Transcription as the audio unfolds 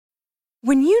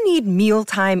When you need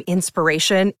mealtime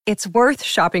inspiration, it's worth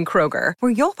shopping Kroger,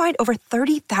 where you'll find over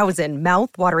 30,000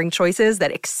 mouth-watering choices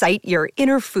that excite your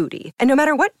inner foodie. And no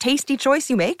matter what tasty choice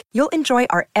you make, you'll enjoy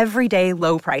our everyday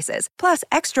low prices, plus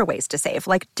extra ways to save,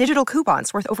 like digital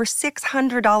coupons worth over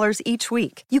 $600 each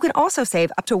week. You can also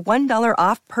save up to $1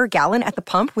 off per gallon at the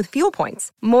pump with fuel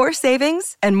points. More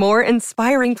savings and more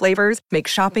inspiring flavors make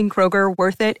shopping Kroger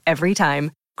worth it every time.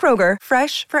 Kroger,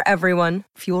 fresh for everyone.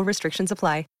 Fuel restrictions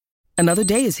apply. Another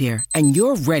day is here, and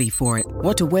you're ready for it.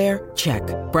 What to wear? Check.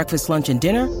 Breakfast, lunch, and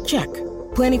dinner? Check.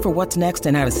 Planning for what's next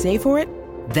and how to save for it?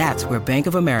 That's where Bank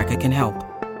of America can help.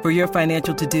 For your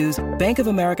financial to-dos, Bank of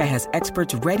America has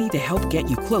experts ready to help get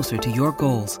you closer to your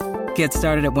goals. Get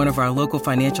started at one of our local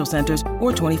financial centers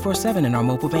or 24/7 in our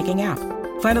mobile banking app.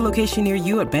 Find a location near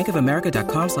you at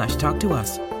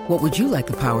bankofamerica.com/talktous. What would you like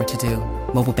the power to do?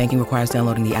 Mobile banking requires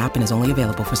downloading the app and is only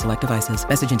available for select devices.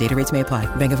 Message and data rates may apply.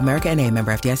 Bank of America N.A.,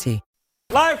 member FDIC.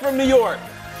 Live from New York,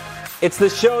 it's the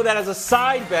show that has a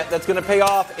side bet that's going to pay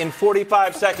off in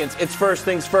 45 seconds. It's First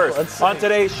Things First. On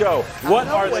today's show, what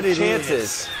are the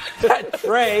chances that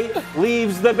Trey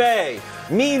leaves the Bay?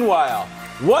 Meanwhile,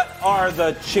 what are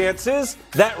the chances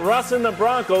that Russ and the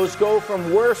Broncos go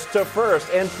from worst to first?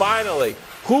 And finally,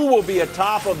 who will be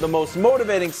atop of the most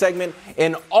motivating segment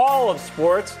in all of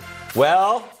sports?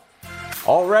 Well,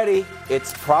 already,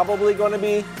 it's probably going to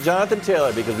be Jonathan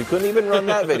Taylor, because we couldn't even run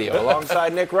that video.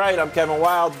 Alongside Nick Wright, I'm Kevin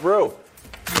Wildes. Brew.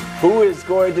 Who is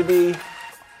going to be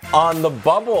on the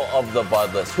bubble of the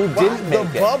Bud list? Who didn't make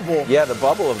it? The bubble? Yeah, the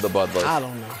bubble of the Bud list. I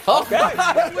don't know. Okay.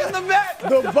 I win the bet.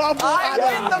 The bubble. I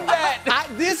win the bet.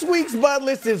 This week's Bud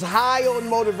list is high on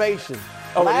motivation.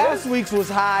 Oh, Last week's was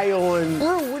high on.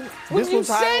 When This you was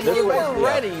high said on you were motivation.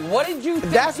 ready, what did you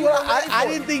think? That's you what were ready I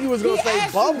for? didn't think he was going to say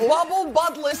asks bubble. You bubble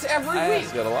Bud list every I week.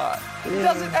 ask it a lot. He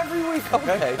does it every week.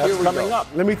 Okay, That's here we coming go. up.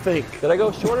 Let me think. Did I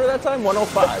go shorter that time?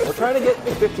 105. We're trying to get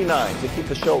 59 to keep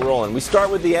the show rolling. We start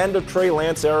with the end of Trey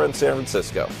Lance era in San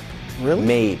Francisco. Really?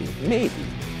 Maybe.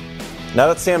 Now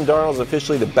that Sam Darnold's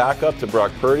officially the backup to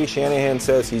Brock Purdy, Shanahan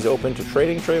says he's open to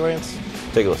trading Trey Lance.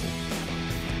 Take a listen.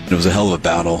 It was a hell of a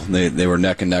battle. They were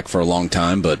neck and neck for a long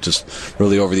time, but just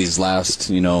really over these last,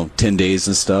 10 days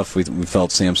and stuff, we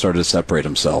felt Sam started to separate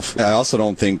himself. I also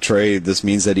don't think Trey, this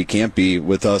means that he can't be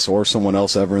with us or someone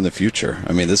else ever in the future.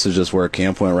 I mean, this is just where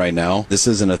camp went right now. This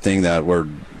isn't a thing that we're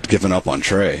giving up on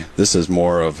Trey. This is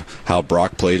more of how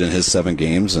Brock played in his 7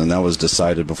 games, and that was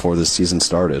decided before this season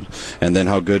started. And then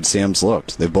how good Sam's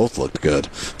looked. They both looked good,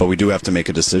 but we do have to make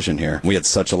a decision here. We had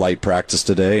such a light practice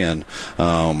today, and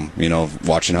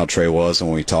watching how Trey was, and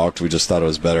when we talked, we just thought it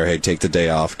was better, hey, take the day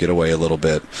off, get away a little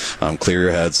bit, clear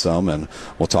your head some, and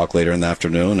we'll talk later in the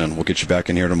afternoon, and we'll get you back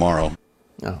in here tomorrow.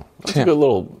 Oh, that's a good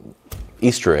little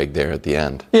Easter egg there at the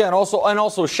end. Yeah, and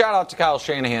also shout out to Kyle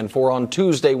Shanahan for on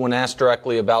Tuesday, when asked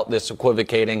directly about this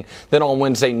equivocating, then on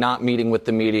Wednesday not meeting with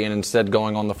the media and instead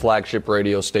going on the flagship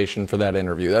radio station for that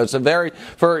interview. That's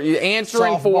for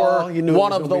answering Softball, for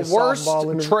one of the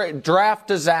worst draft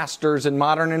disasters in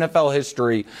modern NFL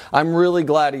history. I'm really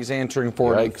glad he's answering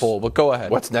for it in full. But go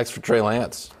ahead. What's next for Trey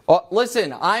Lance?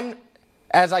 Listen,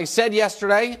 as I said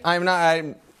yesterday, I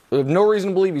have no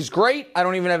reason to believe he's great. I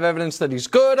don't even have evidence that he's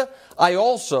good. I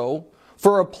also,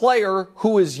 for a player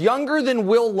who is younger than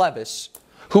Will Levis,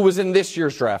 who was in this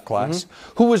year's draft class,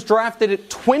 who was drafted at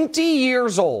 20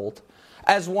 years old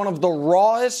as one of the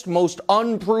rawest, most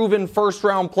unproven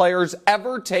first-round players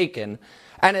ever taken,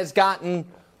 and has gotten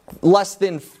less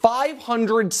than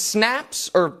 500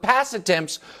 snaps or pass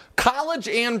attempts, college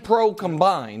and pro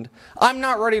combined, I'm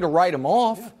not ready to write him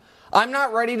off. I'm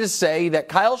not ready to say that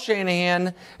Kyle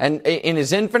Shanahan, and in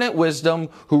his infinite wisdom,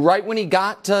 who right when he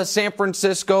got to San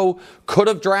Francisco could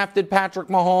have drafted Patrick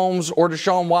Mahomes or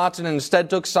Deshaun Watson and instead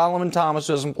took Solomon Thomas,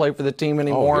 who doesn't play for the team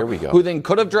anymore, here we go. who then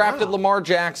could have drafted Lamar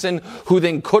Jackson, who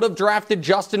then could have drafted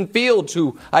Justin Fields,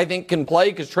 who I think can play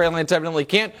because Trey Lance evidently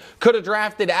can't, could have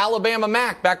drafted Alabama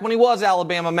Mac back when he was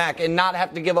Alabama Mac and not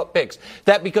have to give up picks.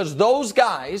 That because those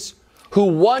guys who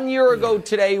 1 year ago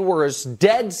today were as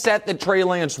dead set that Trey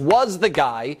Lance was the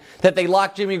guy, that they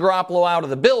locked Jimmy Garoppolo out of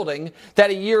the building, that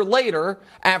a year later,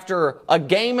 after a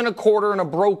game and a quarter and a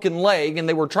broken leg, and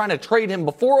they were trying to trade him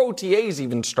before OTAs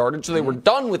even started, so they were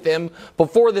done with him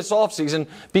before this offseason.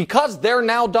 Because they're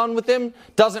now done with him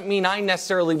doesn't mean I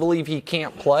necessarily believe he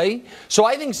can't play. So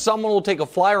I think someone will take a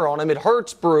flyer on him. It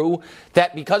hurts, Brew,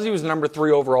 that because he was the number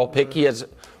 3 overall pick, he has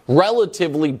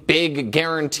relatively big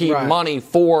guaranteed money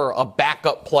for a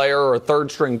backup player or a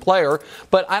third-string player,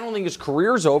 but I don't think his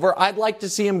career's over. I'd like to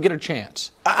see him get a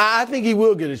chance. I think he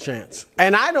will get a chance.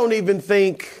 And I don't even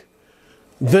think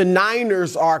the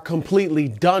Niners are completely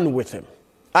done with him.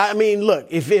 I mean, look,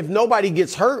 if nobody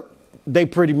gets hurt, they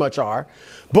pretty much are.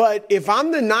 But if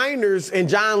I'm the Niners and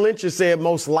John Lynch has said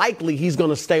most likely he's going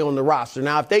to stay on the roster.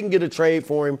 Now, if they can get a trade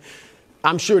for him,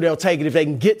 I'm sure they'll take it if they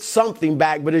can get something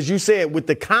back. But as you said, with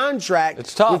the contract,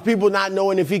 it's tough. With people not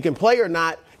knowing if he can play or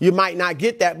not, you might not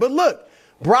get that. But look,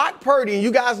 Brock Purdy, and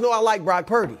you guys know I like Brock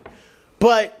Purdy,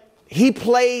 but he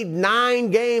played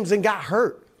 9 games and got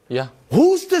hurt. Yeah.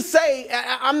 Who's to say?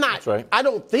 I'm not. That's right. I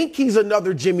don't think he's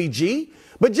another Jimmy G,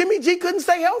 but Jimmy G couldn't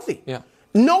stay healthy. Yeah.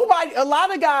 A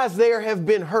lot of guys there have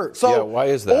been hurt. So, yeah, why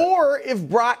is that? Or if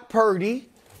Brock Purdy.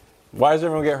 Why does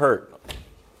everyone get hurt?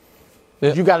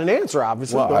 Yeah. You got an answer,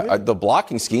 obviously. Well, the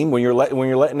blocking scheme, when you're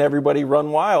letting everybody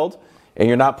run wild and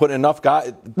you're not putting enough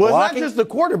guys. Well, it's not just the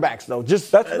quarterbacks, though.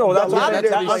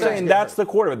 I'm saying that's the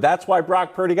quarterback. That's why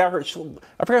Brock Purdy got hurt.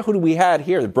 I forgot who we had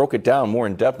here that broke it down more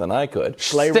in depth than I could.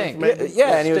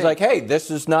 Yeah, and he was like, "Hey, this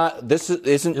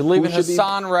isn't." You're leaving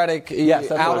Hassan Reddick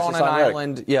out on an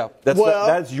island. Yeah,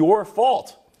 that's your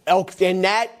fault. And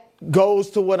that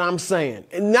goes to what I'm saying,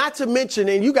 and not to mention,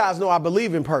 and you guys know I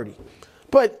believe in Purdy,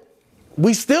 but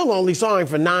we still only saw him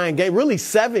for 9 games, really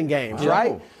 7 games,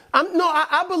 right?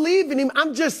 I believe in him.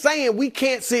 I'm just saying we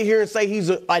can't sit here and say he's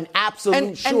an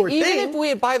absolute sure thing. And even if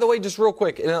we, by the way, just real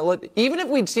quick, even if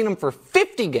we'd seen him for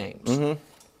 50 games,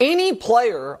 any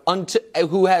player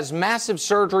who has massive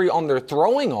surgery on their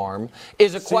throwing arm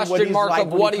is a question mark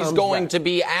of what he's going to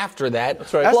be after that,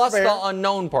 plus the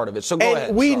unknown part of it. So go ahead.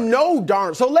 And we know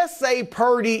Darnold. So let's say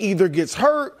Purdy either gets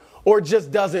hurt or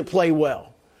just doesn't play well.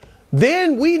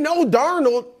 Then we know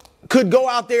Darnold could go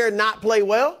out there and not play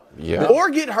well. Yeah. Or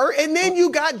get hurt, and then you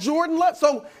got Jordan Love.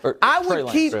 So I would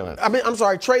keep. Trey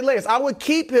Lance. I would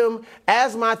keep him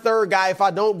as my third guy if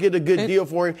I don't get a good deal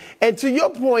for him. And to your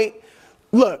point,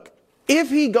 look, if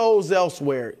he goes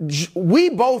elsewhere, we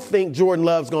both think Jordan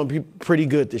Love's going to be pretty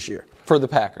good this year for the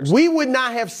Packers. We would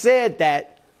not have said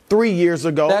that 3 years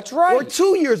ago. That's right. Or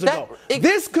 2 years ago.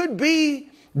 This could be.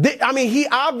 He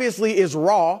obviously is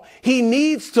raw. He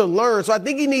needs to learn. So I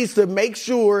think he needs to make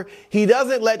sure he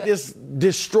doesn't let this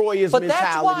destroy his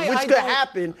mentality, which could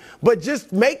happen. But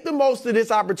just make the most of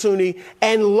this opportunity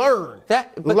and learn.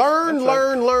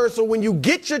 Learn. So when you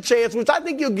get your chance, which I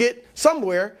think you'll get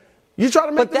somewhere, you try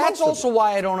to make the most of it. But that's also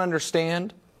why I don't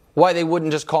understand why they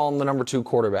wouldn't just call him the number 2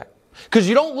 quarterback. Because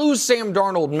you don't lose Sam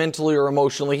Darnold mentally or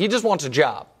emotionally. He just wants a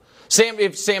job.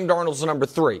 If Sam Darnold's the number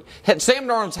 3. Sam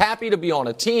Darnold's happy to be on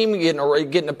a team,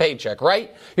 getting a paycheck,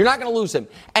 right? You're not going to lose him.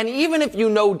 And even if you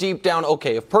know deep down,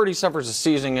 okay, if Purdy suffers a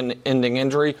season-ending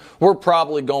injury, we're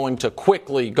probably going to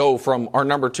quickly go from our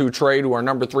number 2 Trey to our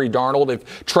number 3 Darnold.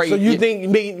 So you think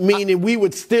meaning we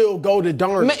would still go to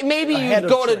Darnold? Maybe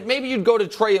you'd go to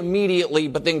Trey immediately,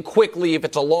 but then quickly, if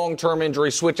it's a long-term injury,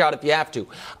 switch out if you have to.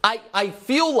 I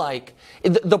feel like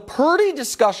the Purdy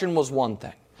discussion was one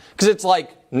thing. Because it's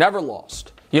like, never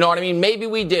lost. You know what I mean? Maybe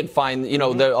we did find,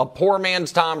 a poor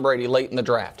man's Tom Brady late in the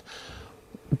draft.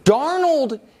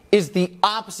 Darnold is the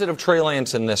opposite of Trey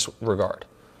Lance in this regard.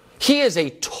 He is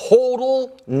a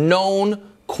total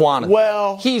known quantity.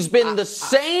 Well, he's been the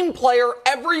same player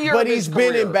every year of his career.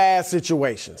 But he's been in bad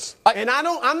situations.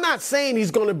 I'm not saying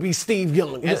he's going to be Steve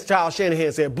Young, as Kyle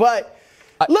Shanahan said, but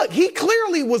look, he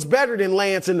clearly was better than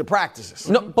Lance in the practices.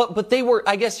 No, but they were,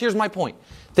 I guess here's my point.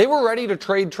 They were ready to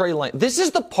trade Trey Lance. This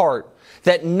is the part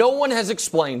that no one has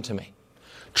explained to me.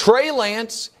 Trey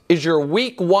Lance is your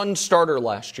week 1 starter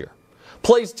last year.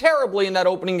 Plays terribly in that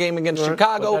opening game against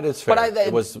Chicago. But that is fair.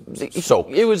 It was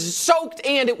soaked. It was soaked,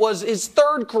 and it was his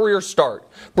 3rd career start,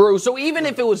 Brew. So even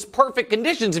if it was perfect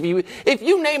conditions, if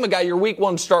you name a guy your week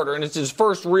 1 starter and it's his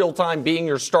first real time being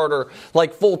your starter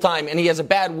like full time, and he has a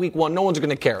bad week 1, no one's going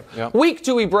to care. Yep. Week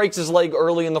 2, he breaks his leg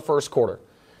early in the first quarter.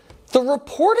 The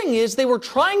reporting is they were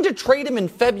trying to trade him in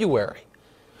February.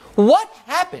 What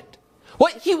happened?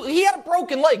 He had a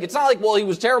broken leg. It's not like, he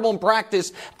was terrible in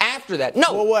practice after that.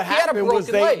 No, what he had a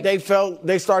broken leg.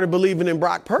 They started believing in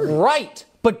Brock Purdy. Right.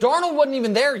 But Darnold wasn't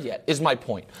even there yet, is my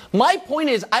point. My point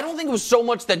is, I don't think it was so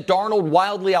much that Darnold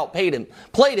wildly played him.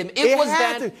 It was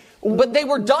that, but they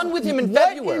were done with him in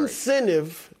February. What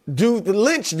incentive?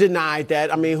 Lynch denied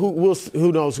that. I mean,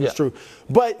 who knows who's true?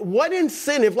 But what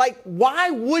incentive? Why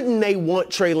wouldn't they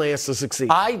want Trey Lance to succeed?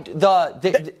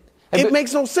 It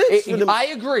makes no sense for them. I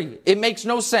agree. It makes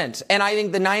no sense, and I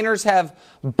think the Niners have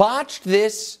botched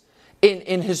this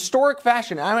in historic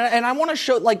fashion. And I want to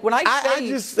show, when I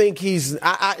just think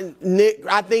Nick.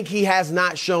 I think he has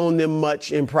not shown them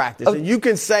much in practice, and you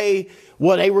can say,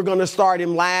 well, they were going to start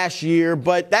him last year,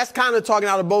 but that's kind of talking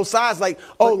out of both sides.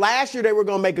 Last year they were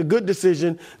going to make a good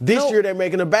decision. This year they're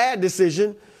making a bad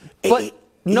decision. But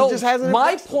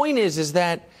my point is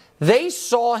that they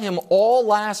saw him all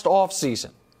last offseason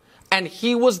and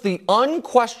he was the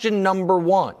unquestioned number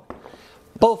one.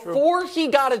 Before he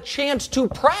got a chance to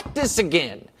practice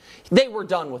again, they were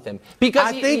done with him. Because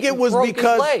I think it was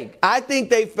because I think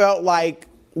they felt like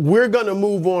we're going to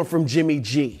move on from Jimmy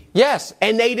G. Yes.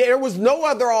 And there was no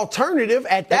other alternative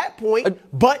at that point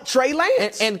but Trey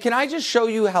Lance. And can I just show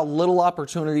you how little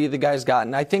opportunity the guy's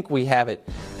gotten? I think we have it.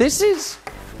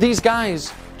 These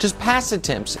guys, just pass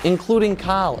attempts, including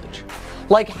college.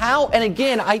 Like how, and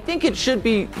again, I think it should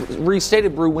be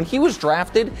restated, Brew, when he was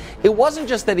drafted, it wasn't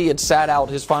just that he had sat out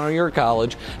his final year of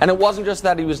college, and it wasn't just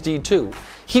that he was D2.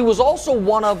 He was also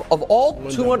one of all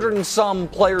 200 and some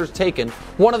players taken,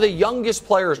 one of the youngest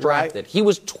players drafted. Right. He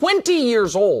was 20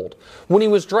 years old when he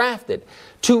was drafted.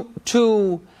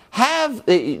 To have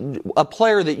a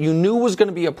player that you knew was going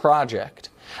to be a project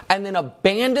and then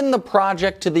abandon the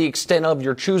project to the extent of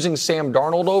you're choosing Sam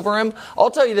Darnold over him,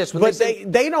 I'll tell you this. But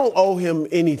they don't owe him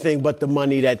anything but the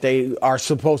money that they are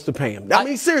supposed to pay him. I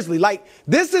mean, seriously, like,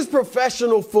 this is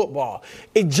professional football.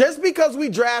 Just because we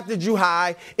drafted you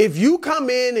high, if you come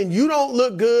in and you don't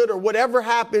look good or whatever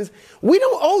happens, we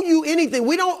don't owe you anything.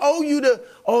 We don't owe you to,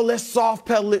 let's soft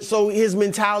pedal it so his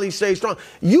mentality stays strong.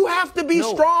 You have to be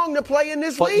strong to play in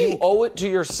this league. But you owe it to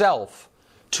yourself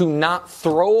to not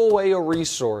throw away a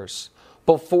resource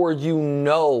before you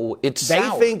know it's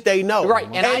sound. They think they know. Right.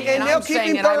 And they'll keep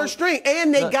him third string.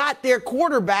 And they got their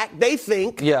quarterback, they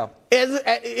think. Yeah.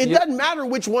 It doesn't matter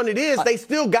which one it is. They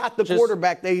still got the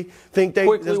quarterback they think that's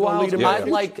going to lead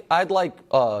them. I'd like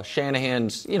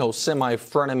Shanahan's,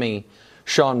 semi-frenemy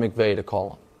Sean McVay to call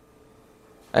him.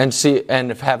 And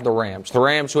have the Rams. The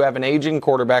Rams, who have an aging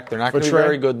quarterback, they're not going to be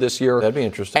very good this year. That'd be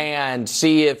interesting. And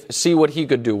see what he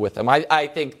could do with them. I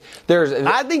think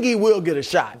he will get a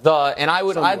shot.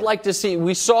 I'd like to see.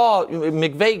 We saw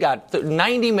McVay got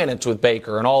 90 minutes with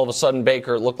Baker, and all of a sudden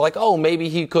Baker looked like, maybe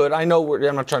he could. I know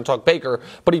I'm not trying to talk Baker,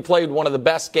 but he played one of the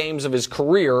best games of his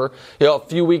career. A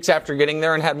few weeks after getting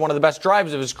there, and had one of the best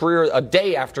drives of his career a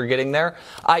day after getting there.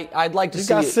 I'd like to see.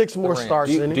 He's got 6 more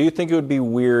starts. Do you think it would be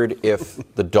weird if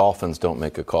the Dolphins don't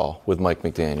make a call with Mike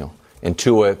McDaniel? And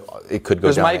Tua, it could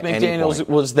go down. Because Mike McDaniel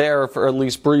was there for at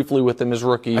least briefly with him his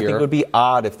rookie year. I think it would be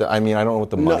odd if I don't know what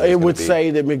the money is. It would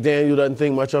say that McDaniel doesn't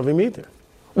think much of him either.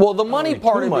 Well, the money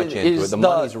part of it is the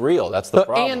money's real. That's the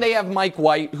problem. And they have Mike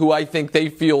White, who I think they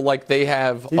feel like they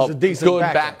have a good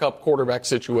backup quarterback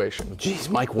situation. Jeez,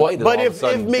 Mike White is but all of a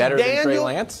sudden better than Trey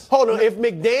Lance? Hold on, if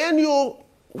McDaniel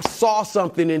saw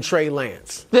something in Trey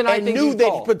Lance then I and think knew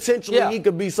that potentially he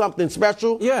could be something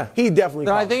special, he definitely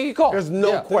called. I think he called. There's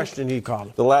no question he called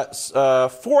him. The last 4 out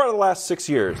of the last 6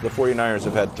 years, the 49ers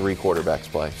have had 3 quarterbacks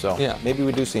play. So maybe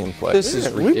we do see him play. This is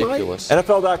ridiculous.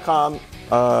 NFL.com,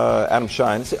 Adam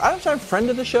Schein. Is Adam Schein friend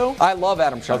of the show? I love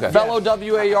Adam Schein. Okay. Fellow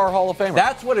WAR Hall of Famer.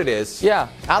 That's what it is. Yeah.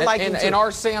 I like him too. And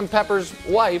our Sam Pepper's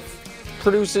wife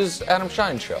produces Adam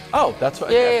Schein's show. Oh, that's what.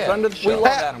 Yeah. Friend of the show. We love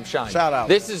Adam Schein. Shout out.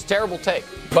 This is terrible take,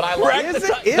 but I love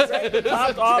it. Is it?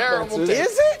 Top offenses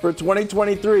Is it? for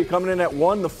 2023 coming in at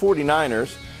 1, the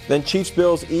 49ers, then Chiefs,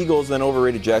 Bills, Eagles, then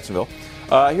overrated Jacksonville.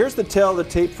 Here's the tail of the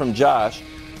tape from Josh.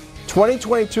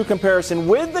 2022 comparison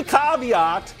with the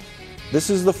caveat. This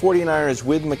is the 49ers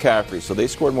with McCaffrey, so they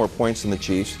scored more points than the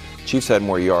Chiefs. Chiefs had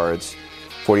more yards.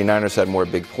 49ers had more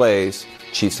big plays.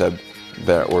 Chiefs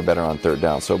were better on third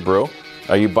down. So, bro,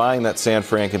 are you buying that San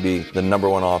Fran can be the number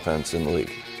 1 offense in the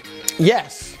league?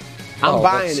 Yes, I'm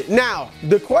buying it. Now,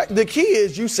 the key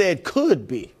is you said could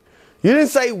be. You didn't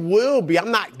say will be. I'm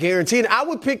not guaranteeing. I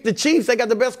would pick the Chiefs. They got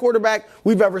the best quarterback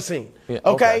we've ever seen. Yeah,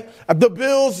 okay? The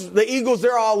Bills, the Eagles,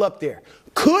 they're all up there.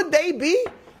 Could they be?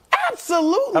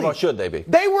 Absolutely. How about should they be?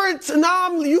 They were,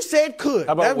 you said could.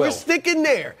 How about will? We're sticking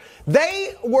there.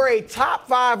 They were a top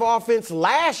 5 offense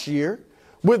last year,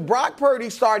 with Brock Purdy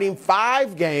starting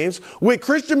 5 games, with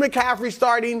Christian McCaffrey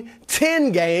starting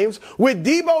 10 games, with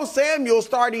Deebo Samuel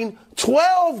starting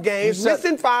 12 games,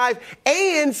 missing 5,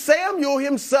 and Samuel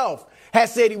himself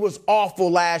has said he was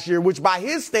awful last year, which by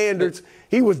his standards,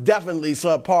 he was definitely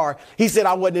subpar. He said,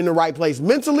 I wasn't in the right place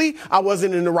mentally. I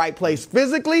wasn't in the right place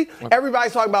physically.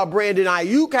 Everybody's talking about Brandon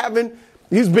Ayuk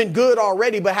he's been good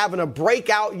already, but having a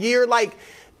breakout year.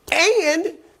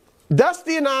 And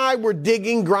Dusty and I were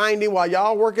grinding while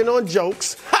y'all working on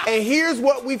jokes. And here's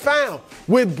what we found.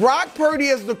 With Brock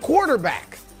Purdy as the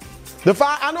quarterback,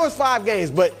 I know it's 5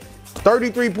 games, but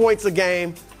 33 points a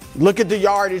game. Look at the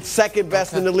yardage, second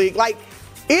best in the league.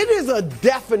 It is a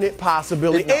definite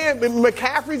possibility. And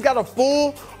McCaffrey's got a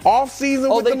full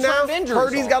offseason with them now.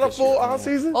 Purdy's got a full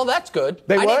offseason. Oh, that's good.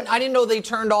 They what? I didn't know they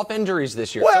turned off injuries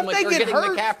this year. Well, so if they get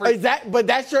hurt, but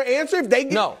that's your answer? If they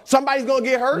get, somebody's going to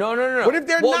get hurt? No. What if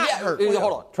they're not hurt?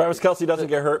 Hold on. Travis Kelce doesn't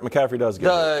get hurt. McCaffrey does get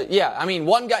hurt. Yeah, I mean,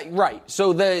 one guy, right.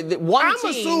 So the one I'm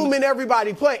team. assuming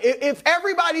everybody plays. If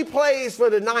everybody plays for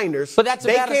the Niners, but that's a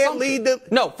bad can't assumption. Lead the.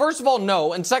 No, first of all,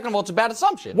 no. And second of all, it's a bad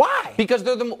assumption. Why? Because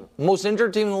they're the most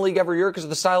injured team in the league every year because of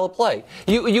the style of play.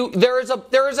 There is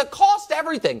a cost to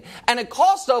everything. And a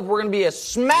cost of we're going to be a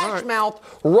smash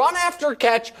mouth, run after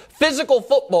catch, physical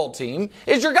football team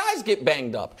is your guys get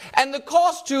banged up. And the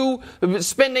cost to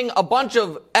spending a bunch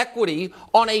of equity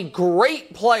on a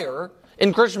great player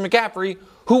in Christian McCaffrey,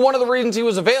 who one of the reasons he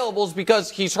was available is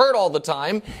because he's hurt all the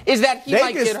time, is that he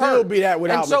might get hurt. They can still be that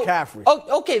without McCaffrey.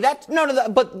 Okay, that's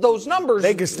but those numbers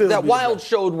that Wild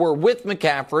showed were with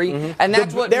McCaffrey, and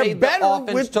that's what made the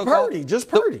offense took Purdy, just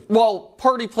Purdy.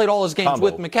 Purdy played all his games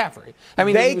with McCaffrey. I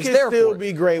mean, they he was can there still for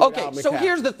be great without McCaffrey. Okay, so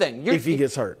here's the thing. If he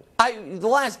gets hurt. The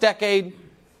last decade,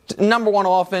 number one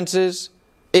offenses,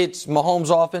 it's Mahomes'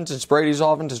 offense, it's Brady's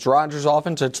offense, it's Rodgers'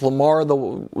 offense, it's Lamar,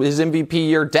 his MVP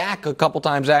year, Dak a couple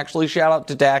times actually, shout out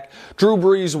to Dak, Drew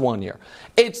Brees 1 year.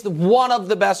 It's one of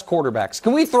the best quarterbacks.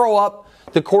 Can we throw up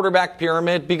the quarterback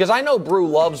pyramid? Because I know Brew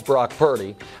loves Brock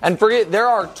Purdy, and there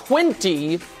are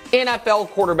 20 NFL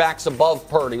quarterbacks above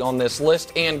Purdy on this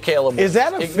list, and Caleb. Is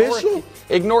that official?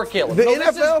 Ignore Caleb. The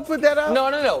NFL put that out? No.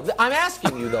 I'm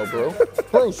asking you, though,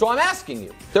 Brew. So I'm asking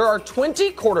you. There are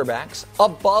 20 quarterbacks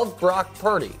above Brock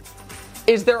Purdy.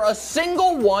 Is there a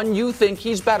single one you think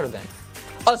he's better than?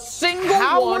 A single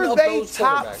one of those quarterbacks.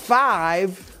 How were they top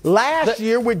 5 last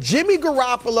year with Jimmy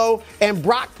Garoppolo and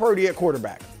Brock Purdy at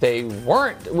quarterback? They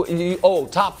weren't.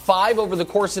 Top 5 over the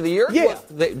course of the year? Yeah.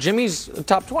 Jimmy's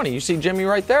top 20. You see Jimmy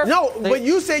right there? No, but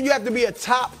you said you have to be a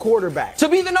top quarterback. To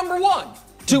be the number one.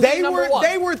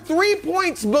 They were 3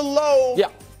 points below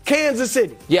Kansas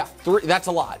City. Yeah, 3. That's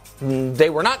a lot. They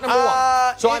were not number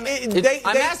one. So I'm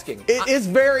asking. It's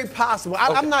very possible.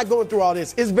 I'm not going through all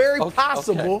this. It's very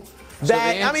possible. Okay. So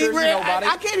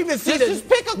I can't even see Just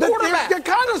pick a quarterback. They're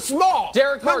kind of small.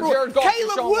 Derek Carr, Jared Goff,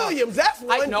 Caleb Williams, that's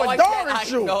one for darn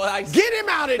sure. Get him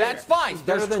out of there. That's fine.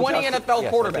 There's 20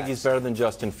 NFL quarterbacks. I think he's better than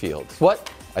Justin Fields.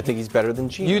 What? I think he's better than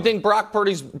Geno. You think Brock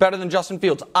Purdy's better than Justin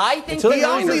Fields? I think he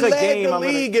only led the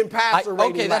league in passer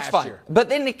rating last year. But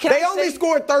then they only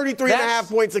scored 33.5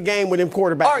 points a game with him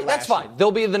quarterback. All right, that's fine.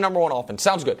 They'll be the number one offense.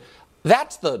 Sounds good.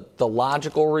 That's the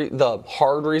logical, the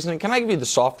hard reasoning. Can I give you the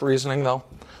soft reasoning, though?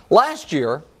 Last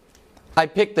year, I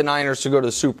picked the Niners to go to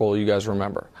the Super Bowl, you guys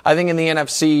remember. I think in the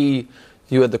NFC,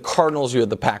 you had the Cardinals, you had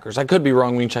the Packers. I could be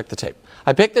wrong. We can check the tape.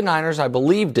 I picked the Niners. I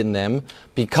believed in them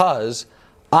because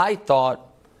I thought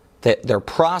that their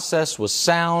process was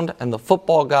sound and the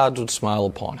football gods would smile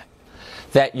upon it.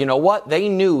 That, you know what? They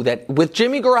knew that with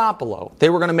Jimmy Garoppolo, they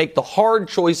were going to make the hard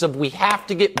choice of we have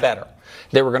to get better.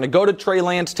 They were going to go to Trey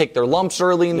Lance, take their lumps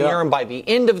early in the year, and by the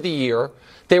end of the year,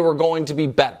 they were going to be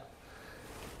better.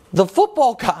 The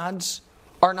football gods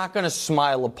are not going to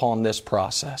smile upon this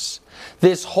process.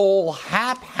 This whole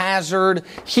haphazard,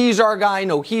 he's our guy,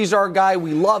 no, he's our guy,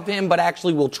 we love him, but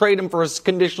actually we'll trade him for a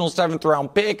conditional 7th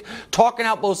round pick, talking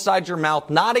out both sides of your mouth,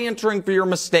 not answering for your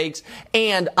mistakes,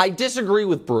 and I disagree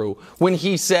with Brew when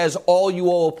he says all you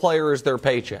owe a player is their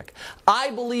paycheck.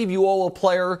 I believe you owe a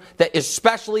player that,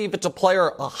 especially if it's a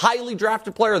player, a highly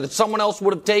drafted player that someone else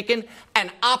would have taken, an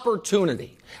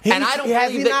opportunity. And I don't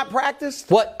has believe he not practiced?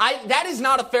 That is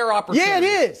not a fair opportunity.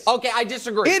 Yeah, it is. Okay, I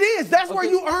disagree. It is. That's where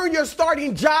you earn your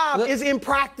starting job is in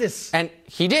practice. And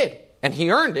he did. And he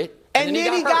earned it. And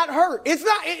then he got hurt.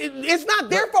 It's not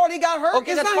their fault he got hurt.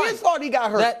 Okay, it's not his fault he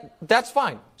got hurt. That's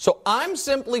fine. So I'm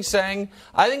simply saying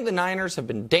I think the Niners have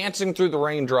been dancing through the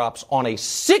raindrops on a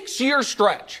 6-year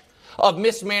stretch of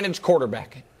mismanaged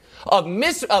quarterbacking. Of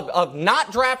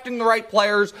not drafting the right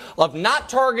players, of not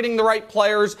targeting the right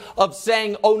players, of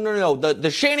saying, oh, no, the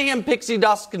Shanahan pixie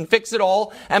dust can fix it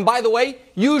all. And by the way,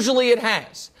 usually it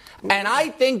has. And I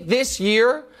think this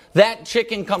year, that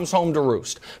chicken comes home to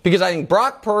roost. Because I think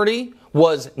Brock Purdy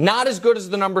was not as good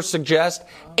as the numbers suggest,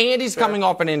 and he's coming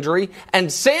off an injury.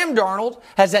 And Sam Darnold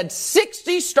has had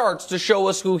 60 starts to show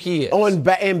us who he is.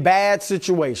 In bad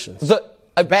situations.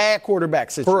 Bad quarterback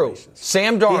situations.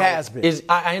 Sam Darnold he has been.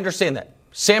 I understand that.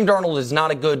 Sam Darnold is not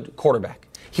a good quarterback.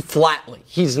 He's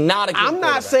not a good quarterback. I'm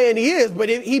not saying he is, but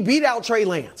he beat out Trey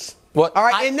Lance. What? All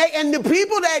right, and the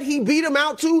people that he beat him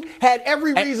out to had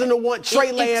every reason to want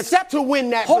Trey Lance to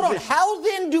win that position. Hold on, how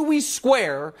then do we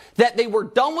square that they were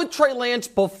done with Trey Lance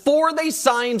before they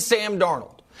signed Sam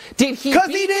Darnold? Did he? Because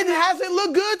he hasn't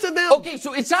looked good to them. Okay,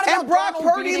 so it's not about and Brock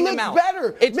Darnold Purdy beating him looks out.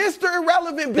 better. Mr.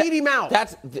 Irrelevant beat him out.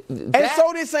 And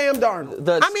so did Sam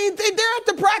Darnold. I mean, they're at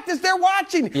the practice. They're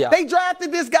watching. Yeah. They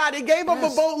drafted this guy. They gave up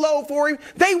a boatload for him.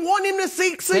 They want him to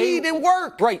succeed and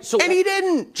work. Right. So, and he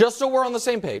didn't. Just so we're on the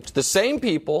same page, the same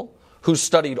people who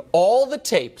studied all the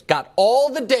tapes, got all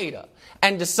the data,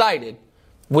 and decided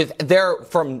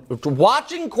from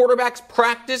watching quarterbacks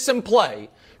practice and play,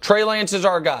 Trey Lance is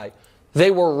our guy.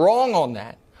 They were wrong on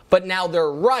that, but now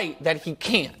they're right that he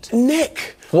can't.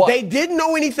 Nick, what? They didn't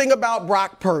know anything about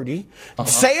Brock Purdy.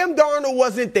 Sam Darnold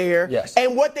wasn't there. Yes.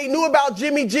 And what they knew about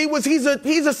Jimmy G was he's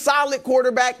a solid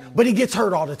quarterback, but he gets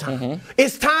hurt all the time.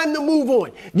 It's time to move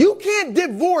on. You can't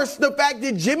divorce the fact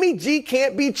that Jimmy G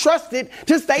can't be trusted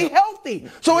to stay healthy.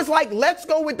 So it's like, let's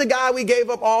go with the guy we gave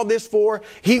up all this for.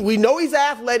 We know he's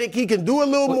athletic. He can do a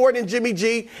little more than Jimmy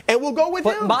G, and we'll go with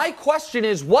him. But my question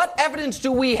is, what evidence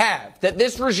do we have that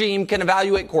this regime can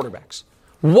evaluate quarterbacks?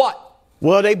 What?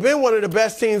 Well, they've been one of the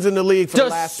best teams in the league for the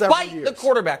last several years. Despite the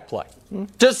quarterback play.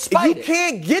 Despite You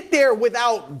can't get there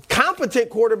without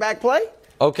competent quarterback play.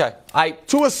 Okay.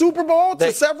 To a Super Bowl,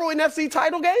 to several NFC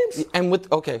title games? And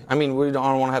I mean, we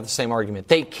don't want to have the same argument.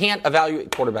 They can't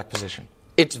evaluate quarterback position.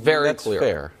 It's very clear.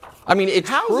 Fair. I mean, it's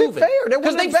How's proven. it fair? They're one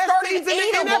Because of the they've best started teams in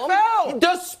 8 the of NFL. them,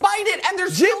 despite it, and they're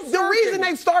still The reason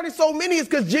they've started so many is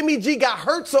because Jimmy G got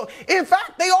hurt. So, in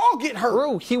fact, they all get hurt.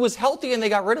 True. He was healthy and they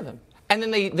got rid of him. And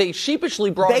then they sheepishly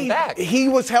brought him back. He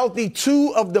was healthy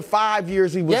 2 of the 5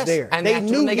 years he was there. And they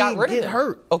knew they got rid of him.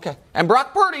 Hurt. Okay. And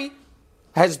Brock Purdy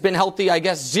has been healthy, I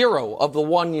guess, 0 of the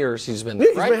 1 year he's been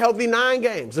there. He's been healthy 9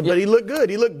 games, but he looked good.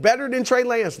 He looked better than Trey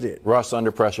Lance did. Russ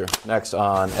under pressure. Next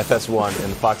on FS1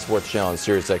 and the Fox Sports Channel on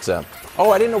Sirius XM.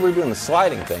 Oh, I didn't know we were doing the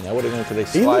sliding thing. I would have gone to the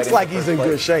sliding. He looks like he's in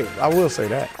good shape. I will say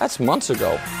that. That's months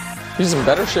ago. He's in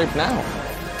better shape now.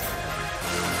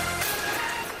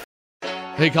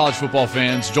 Hey, college football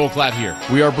fans, Joel Klatt here.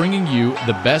 We are bringing you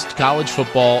the best college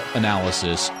football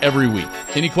analysis every week.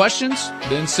 Any questions?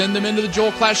 Then send them into the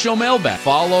Joel Klatt Show mailbag.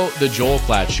 Follow the Joel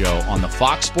Klatt Show on the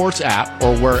Fox Sports app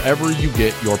or wherever you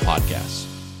get your podcasts.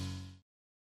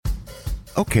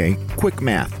 Okay, quick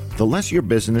math. The less your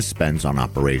business spends on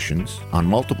operations, on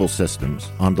multiple systems,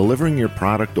 on delivering your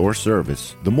product or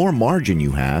service, the more margin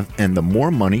you have and the more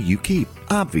money you keep.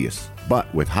 Obvious.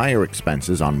 But with higher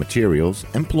expenses on materials,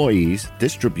 employees,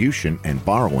 distribution, and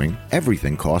borrowing,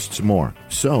 everything costs more.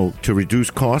 So, to reduce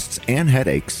costs and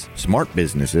headaches, smart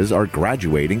businesses are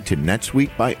graduating to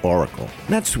NetSuite by Oracle.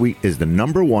 NetSuite is the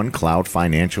 #1 cloud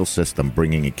financial system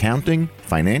bringing accounting,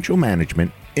 financial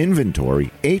management,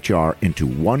 inventory, HR into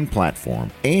one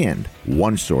platform and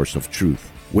one source of truth.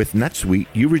 With NetSuite,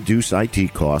 you reduce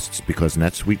IT costs because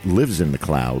NetSuite lives in the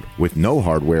cloud with no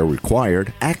hardware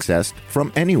required, accessed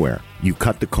from anywhere. You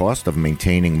cut the cost of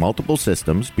maintaining multiple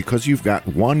systems because you've got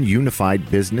one unified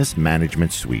business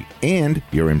management suite. And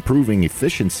you're improving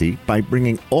efficiency by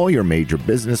bringing all your major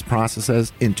business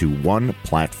processes into one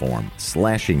platform,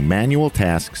 slashing manual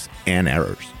tasks and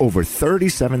errors. Over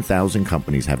 37,000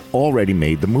 companies have already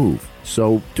made the move.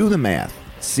 So do the math.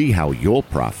 See how you'll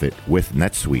profit with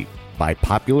NetSuite. By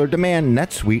popular demand,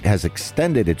 NetSuite has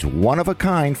extended its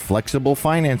one-of-a-kind flexible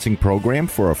financing program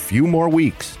for a few more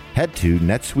weeks. Head to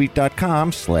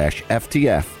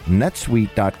netsuite.com/FTF.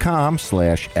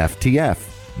 netsuite.com/FTF.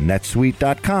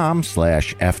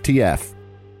 netsuite.com/FTF.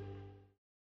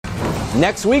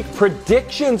 Next week,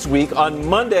 Predictions Week. On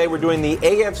Monday, we're doing the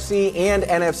AFC and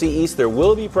NFC East. There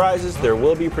will be prizes. There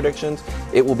will be predictions.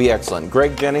 It will be excellent.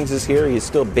 Greg Jennings is here. He is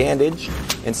still bandaged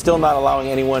and still not allowing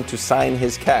anyone to sign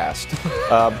his cast.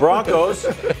 Broncos,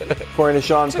 according to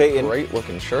Sean Payton,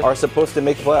 great-looking shirt, are supposed to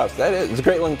make the playoffs. That is, it's a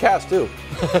great-looking cast, too.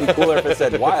 It'd be cooler if it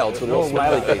said Wilds with a little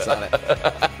smiley face on it.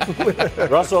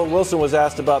 Russell Wilson was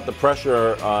asked about the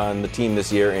pressure on the team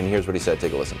this year, and here's what he said.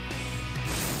 Take a listen.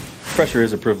 Pressure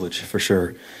is a privilege for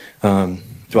sure. Do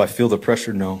I feel the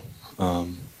pressure? No. I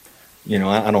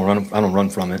don't run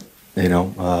from it.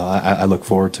 I look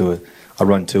forward to it. I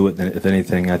run to it. If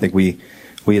anything, I think we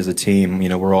as a team,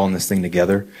 we're all in this thing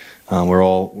together. We're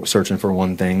all searching for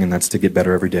one thing, and that's to get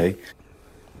better every day.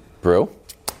 Brew,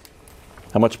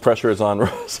 how much pressure is on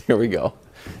Russ? Here we go.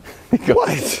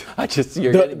 What?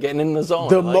 You're getting in the zone.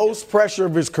 The most pressure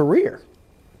of his career.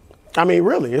 I mean,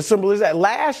 really, as simple as that.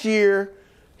 Last year,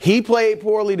 he played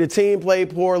poorly. The team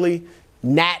played poorly.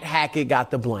 Nat Hackett got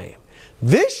the blame.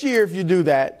 This year, if you do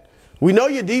that, we know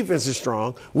your defense is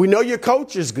strong. We know your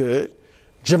coach is good.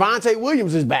 Javonte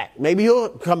Williams is back. Maybe he'll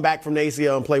come back from the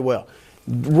ACL and play well.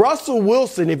 Russell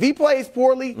Wilson, if he plays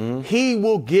poorly, he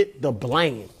will get the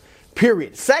blame,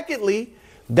 period. Secondly,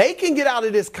 they can get out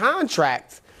of this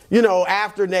contract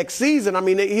after next season. I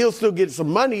mean, he'll still get some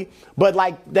money, but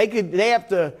they have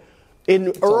to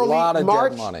in early a lot of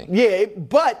March. Dead money. Yeah,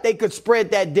 but they could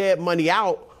spread that dead money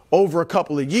out over a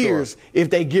couple of years if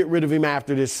they get rid of him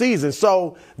after this season.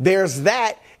 So there's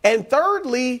that. And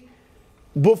thirdly,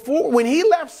 when he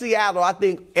left Seattle, I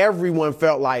think everyone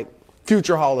felt like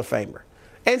future Hall of Famer,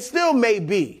 and still may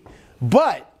be.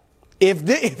 But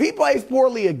if he plays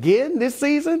poorly again this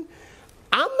season,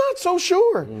 I'm not so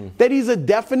sure that he's a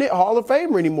definite Hall of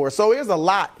Famer anymore. So there's a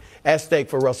lot at stake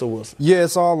for Russell Wilson. Yeah,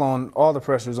 it's all the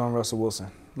pressure's on Russell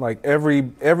Wilson. Like every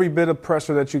bit of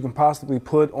pressure that you can possibly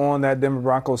put on that Denver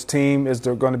Broncos team is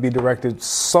going to be directed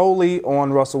solely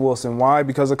on Russell Wilson. Why?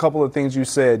 Because a couple of things you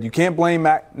said. You can't blame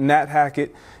Nat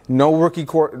Hackett, no rookie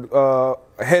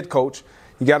head coach.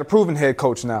 You got a proven head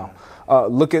coach now.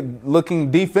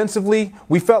 Looking defensively,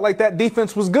 we felt like that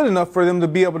defense was good enough for them to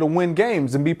be able to win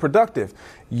games and be productive.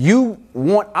 You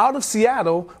want out of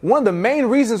Seattle. One of the main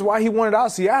reasons why he wanted out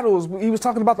of Seattle was he was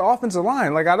talking about the offensive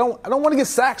line. Like I don't want to get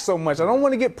sacked so much. I don't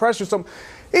want to get pressure so much.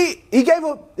 He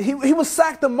was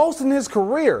sacked the most in his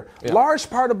career. Yeah. Large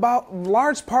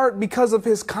part because of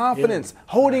his confidence,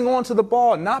 holding on to the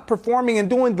ball, not performing and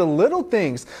doing the little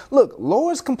things. Look,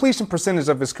 lowest completion percentage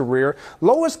of his career,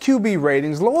 lowest QB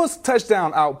ratings, lowest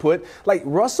touchdown output. Like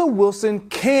Russell Wilson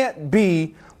can't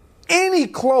be any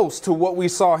close to what we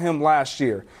saw him last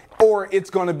year. Or it's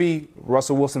going to be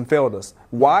Russell Wilson failed us.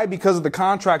 Why? Because of the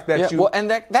contract that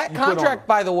that contract,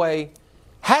 by the way,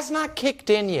 has not kicked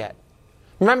in yet.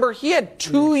 Remember, he had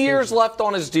 2 years left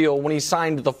on his deal when he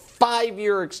signed the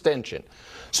 5-year extension.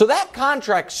 So that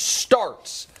contract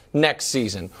starts next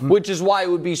season, which is why it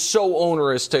would be so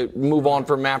onerous to move on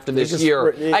from after this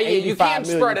year. You can't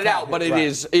spread it out, but it would be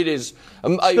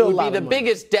the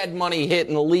biggest dead money hit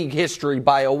in the league history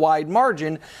by a wide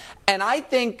margin. And I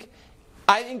think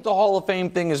the Hall of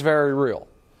Fame thing is very real.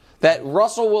 That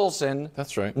Russell Wilson,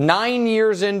 that's right, 9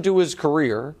 years into his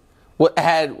career,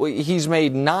 he's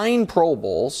made 9 Pro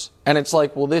Bowls, and it's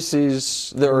like, well, this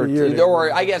is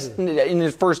I guess in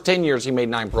his first 10 years he made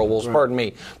 9 Pro Bowls, pardon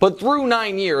me. But through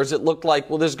 9 years it looked like,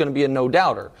 well, this is going to be a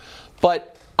no-doubter.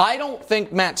 But I don't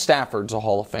think Matt Stafford's a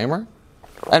Hall of Famer.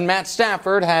 And Matt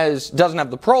Stafford doesn't have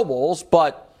the Pro Bowls,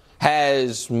 but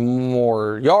has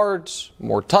more yards,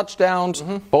 more touchdowns,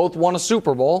 both won a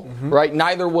Super Bowl, right?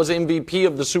 Neither was MVP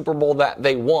of the Super Bowl that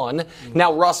they won.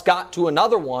 Now Russ got to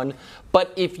another one,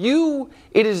 but it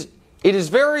is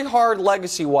very hard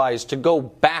legacy-wise to go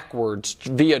backwards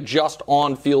via just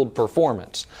on-field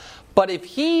performance. But if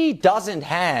he doesn't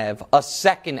have a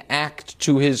second act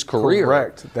to his career,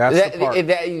 correct, that's the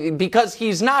part. Because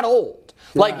he's not old.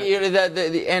 Like,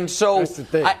 and so,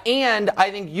 and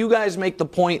I think you guys make the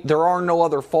point, there are no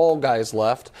other fall guys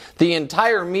left. The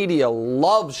entire media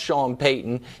loves Sean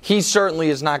Payton. He certainly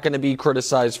is not going to be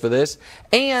criticized for this.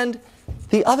 And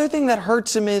the other thing that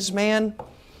hurts him is, man,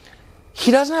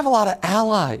 he doesn't have a lot of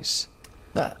allies.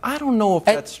 I don't know if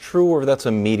that's true or if that's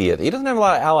immediate. He doesn't have a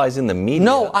lot of allies in the media.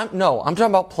 No, I'm talking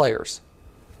about players.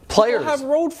 Players have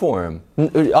rode for him.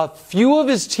 A few of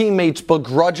his teammates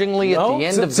begrudgingly at the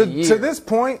end of the year. To this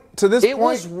point, in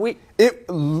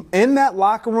that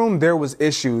locker room, there was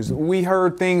issues. We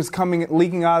heard things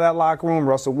leaking out of that locker room.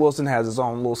 Russell Wilson has his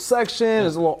own little section,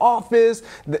 his little office.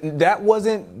 That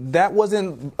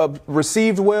wasn't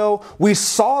received well. We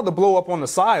saw the blow up on the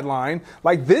sideline.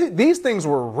 Like these things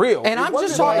were real. And I'm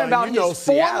just talking about his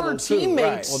former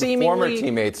teammates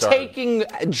seemingly taking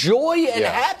joy and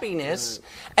happiness.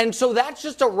 And so that's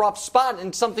just a rough spot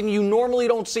and something you normally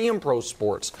don't see in pro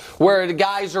sports, where the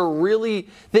guys are really,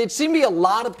 there seem to be a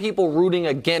lot of people rooting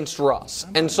against Russ.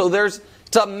 And so it's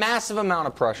a massive amount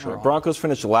of pressure. Broncos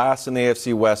finished last in the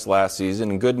AFC West last season,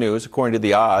 and good news, according to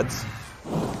the odds,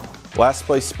 last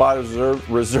place spot is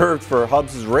reserved for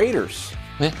Hubs' Raiders.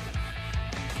 Yeah.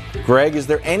 Greg, is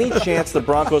there any chance the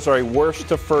Broncos are a worst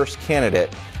to first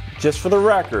candidate? Just for the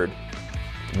record,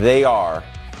 they are,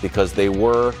 because they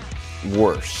were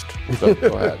worst. So go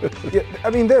ahead. Yeah,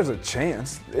 I mean, there's a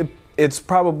chance. It's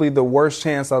probably the worst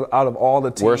chance out of all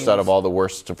the teams. Worst out of all the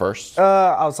worst to first?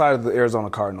 Outside of the Arizona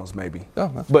Cardinals, maybe.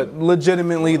 Oh, but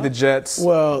legitimately, the Jets.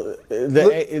 Well,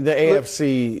 the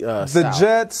AFC the South.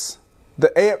 Jets.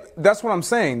 That's what I'm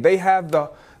saying. They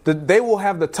will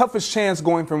have the toughest chance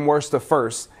going from worst to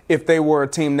first if they were a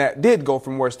team that did go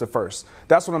from worst to first.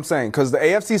 That's what I'm saying. Because the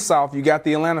AFC South, you got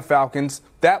the Atlanta Falcons.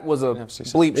 That was a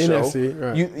bleep show. NFC,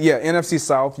 right. NFC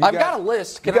South. I've got a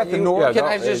list. Can I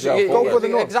just go for the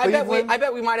North? I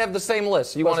bet we might have the same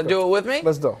list. You want to do it with me?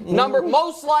 Let's go.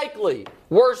 Most likely,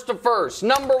 worst to first.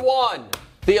 Number 1,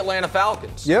 the Atlanta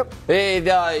Falcons. Yep.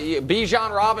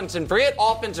 Bijan Robinson, forget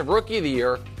Offensive Rookie of the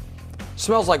Year.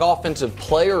 Smells like Offensive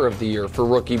Player of the Year for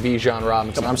rookie Bijan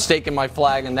Robinson. I'm staking my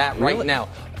flag in that right now.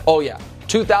 Oh, yeah.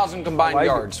 2,000 combined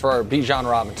yards for our Bijan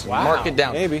Robinson. Wow. Mark it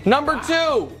down. Maybe. Number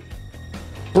 2,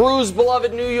 Bruce's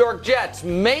beloved New York Jets.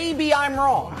 Maybe I'm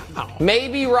wrong. Wow.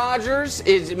 Maybe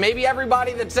maybe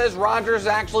everybody that says Rodgers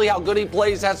actually how good he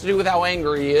plays has to do with how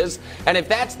angry he is. And if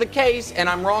that's the case, and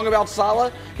I'm wrong about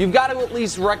Saleh, you've got to at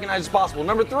least recognize it's possible.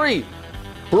 Number 3,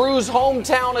 Bruce's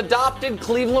hometown adopted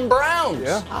Cleveland Browns.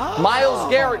 Yeah. Oh. Myles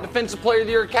Garrett, Defensive Player of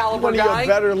the Year caliber guy.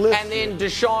 And then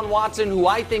Deshaun Watson, who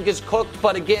I think is cooked,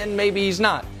 but again, maybe he's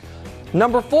not.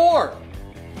 Number 4,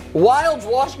 Wild's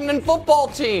Washington football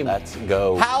team. Let's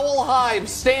go. Howell Hive,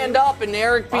 stand up, and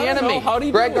Eric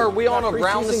Bieniemy. Greg, are we on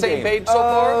around the same page so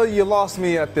far? You lost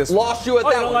me at this one. Lost you at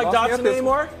that one. You don't like Dotson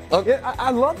anymore? Okay. Yeah,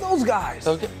 I love those guys.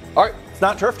 Okay. All right. It's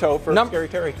not turf toe for Scary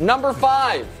Terry. Number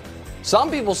 5.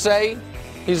 Some people say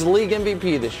he's league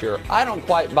MVP this year. I don't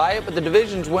quite buy it, but the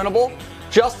division's winnable.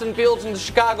 Justin Fields and the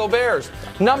Chicago Bears.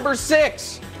 Number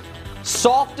 6,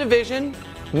 soft division.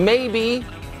 Maybe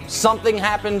something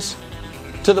happens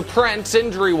to the Prince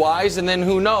injury-wise, and then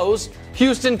who knows?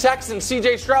 Houston Texans,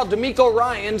 C.J. Stroud, DeMeco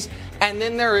Ryans, and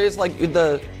then there is like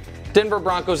the Denver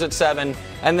Broncos at 7,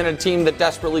 and then a team that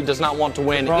desperately does not want to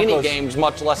win any games,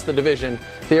 much less the division,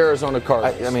 the Arizona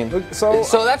Cardinals.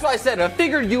 So that's why I said I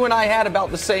figured you and I had about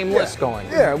the same list going.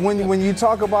 Yeah, when you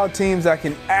talk about teams that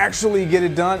can actually get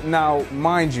it done, now,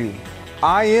 mind you,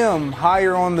 I am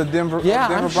higher on the Denver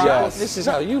Broncos. Yes. This is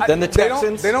how you. Then the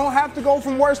Texans. They don't have to go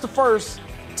from worst to first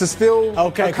to still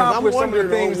accomplish some of the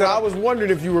things that I was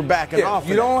wondering if you were backing off.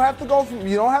 You don't have to go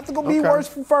be worse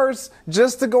from first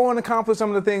just to go and accomplish some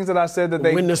of the things that I said that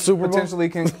they win the Super Bowl? Potentially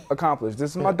can accomplish.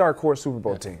 This is my dark horse Super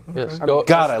Bowl team. Yes. I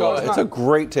love it. It's a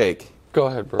great take. Go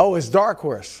ahead, bro. Oh, it's dark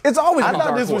horse. It's always I been thought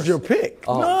dark this horse. was your pick.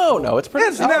 Oh. No, it's pretty.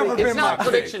 It's never been It's my not pick.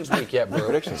 predictions week yet,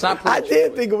 bro. It's not I predictions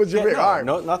did think it was your pick. All right.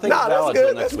 Nothing that's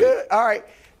good. That's good. All right.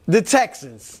 The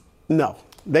Texans. No,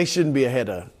 they shouldn't be ahead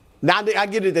of. Now, I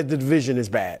get it that the division is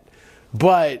bad.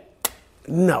 But,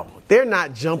 no, they're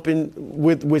not jumping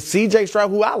with C.J. Stroud,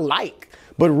 who I like.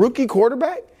 But rookie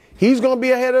quarterback, he's going to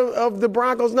be ahead of the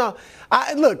Broncos. Now,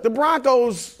 look, the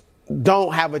Broncos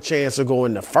don't have a chance of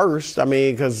going to first. I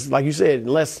mean, because, like you said,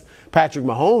 unless Patrick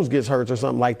Mahomes gets hurt or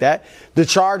something like that. The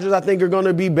Chargers, I think, are going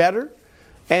to be better.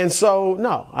 And so,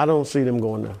 no, I don't see them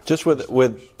going there. Just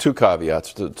with 2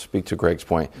 caveats to speak to Greg's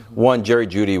point. One, Jerry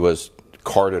Jeudy was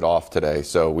carted off today,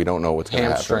 so we don't know what's going to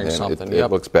happen.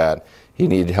 It looks bad. He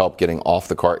needed help getting off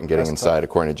the cart and getting inside,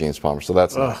 according to James Palmer. So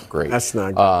that's not great. That's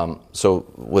not good. So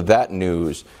with that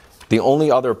news, the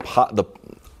only other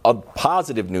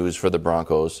positive news for the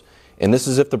Broncos, and this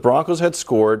is if the Broncos had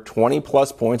scored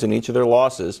 20-plus points in each of their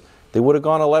losses, they would have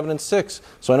gone 11-6.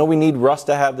 So I know we need Russ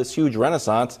to have this huge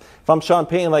renaissance. If I'm Sean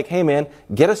Payton, like, hey, man,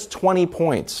 get us 20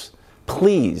 points.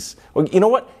 Please. Well, you know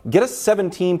what? Get us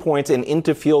 17 points and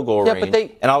into field goal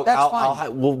range.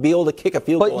 But we'll be able to kick a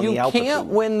field goal in the altitude. But you can't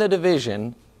win the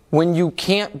division when you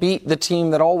can't beat the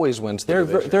team that always wins the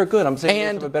division. They're good. I'm saying they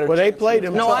have a better chance. They played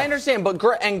them. No, I understand. But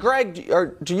Greg,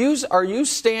 are you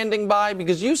standing by?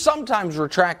 Because you sometimes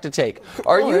retract a take.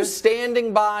 Are you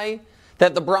standing by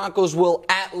that the Broncos will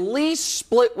at least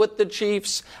split with the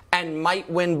Chiefs and might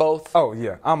win both? Oh,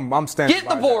 yeah. I'm standing by that.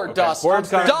 Get the board, Dust.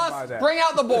 Dust, bring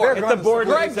out the board.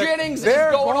 Greg Jennings is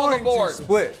going on the board.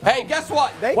 Split. Hey, guess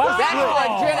what? That's Greg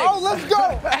Jennings. Oh, let's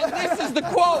go. And this is the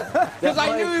quote, because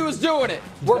I knew he was doing it.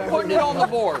 We're putting it on the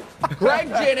board. Greg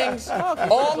Jennings on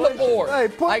the board. Hey,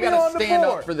 I got to stand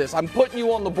up for this. I'm putting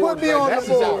you on the board, Greg. This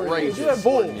is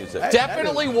outrageous.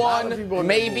 Definitely 1,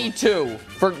 maybe 2,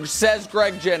 says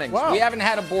Greg Jennings. We haven't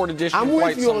had a board edition in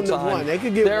quite some time. They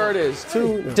could get there it is.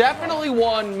 2. Definitely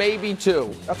 1, maybe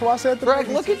 2. That's why I said Greg,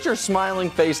 look at your smiling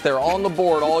face there on the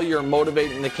board all year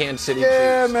motivating the Kansas City Chiefs.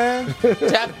 Yeah, man.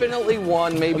 Definitely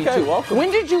 1, maybe 2. Welcome.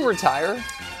 When did you retire?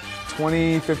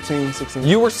 2015, 16.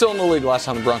 You were still in the league last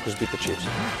time the Broncos beat the Chiefs.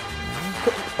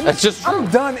 That's just true. I'm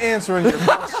done answering your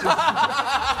questions.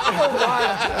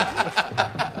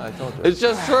 It's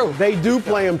just true. They do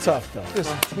play them tough, though.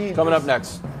 Coming up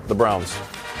next, the Browns.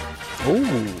 Ooh.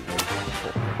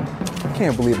 I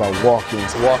can't believe I walked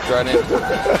right in.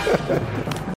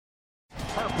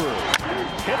 Harper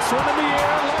hits one in the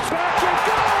air, looks back, it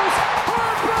goes!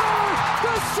 Harper,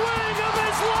 the swing of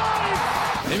his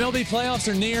life! The MLB playoffs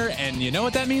are near, and you know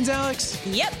what that means, Alex?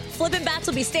 Yep, Flippin' Bats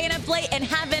will be staying up late and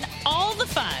having all the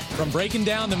fun. From breaking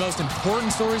down the most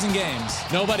important stories in games,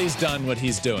 nobody's done what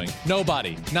he's doing.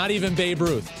 Nobody, not even Babe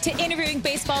Ruth. To interviewing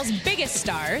baseball's biggest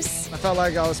stars. I felt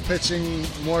like I was pitching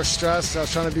more stress. I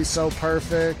was trying to be so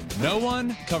perfect. No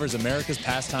one covers America's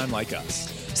pastime like us.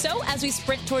 So as we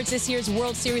sprint towards this year's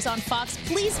World Series on Fox,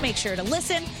 please make sure to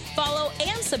listen, follow,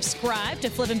 and subscribe to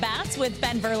Flippin' Bats with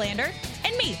Ben Verlander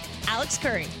and me, Alex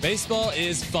Curry. Baseball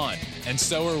is fun, and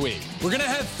so are we. We're going to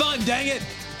have fun, dang it.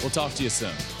 We'll talk to you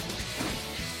soon.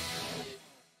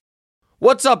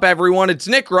 What's up, everyone? It's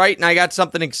Nick Wright, and I got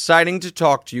something exciting to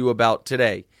talk to you about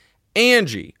today.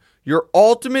 Angie, your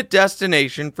ultimate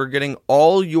destination for getting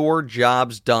all your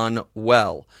jobs done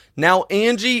well. Now,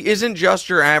 Angie isn't just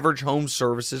your average home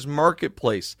services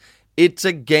marketplace. It's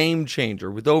a game changer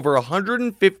with over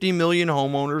 150 million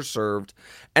homeowners served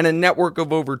and a network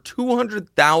of over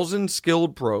 200,000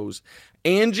 skilled pros.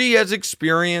 Angie has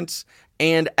experience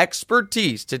and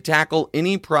expertise to tackle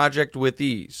any project with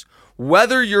ease.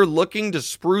 Whether you're looking to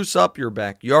spruce up your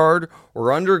backyard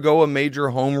or undergo a major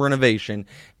home renovation,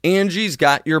 Angie's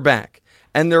got your back.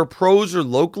 And their pros are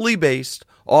locally based,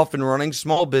 often running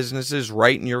small businesses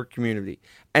right in your community.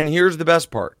 And here's the best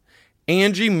part.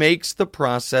 Angie makes the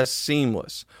process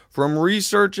seamless. From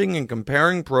researching and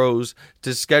comparing pros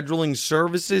to scheduling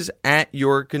services at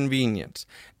your convenience.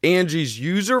 Angie's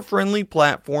user-friendly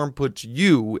platform puts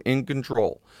you in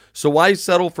control. So why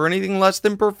settle for anything less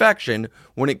than perfection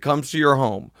when it comes to your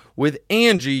home? With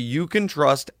Angie, you can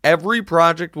trust every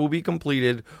project will be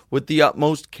completed with the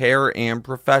utmost care and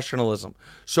professionalism.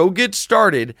 So get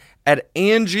started at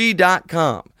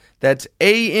Angie.com. That's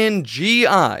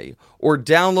ANGI, or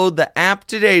download the app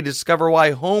today to discover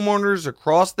why homeowners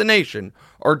across the nation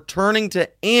are turning to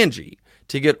Angie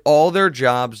to get all their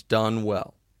jobs done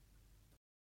well.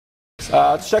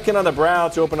 Let's check in on the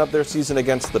Browns to open up their season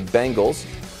against the Bengals.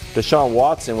 Deshaun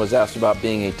Watson was asked about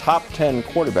being a top 10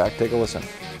 quarterback. Take a listen.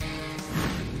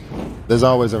 There's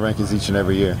always a rankings each and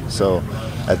every year. So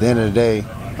at the end of the day,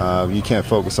 you can't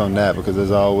focus on that because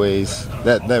there's always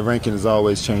that ranking is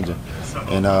always changing.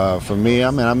 And for me,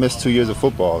 I missed 2 years of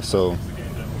football, so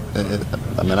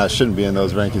I shouldn't be in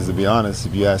those rankings, to be honest.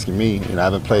 If you're asking me, I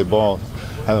haven't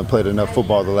played enough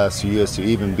football the last 2 years to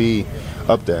even be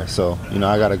up there. So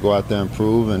I got to go out there and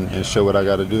prove and show what I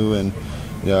got to do and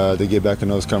to get back in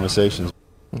those conversations.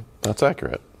 That's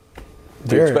accurate.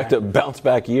 Do you expect a bounce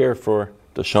back year for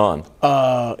Deshaun?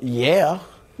 Yeah.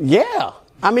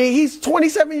 I mean, he's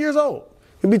 27 years old.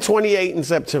 He'll be 28 in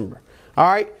September. All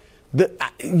right?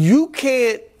 You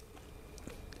can't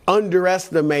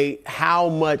underestimate how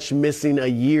much missing a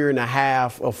year and a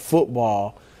half of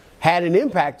football had an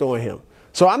impact on him.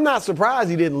 So I'm not surprised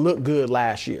he didn't look good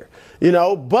last year.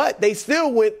 But they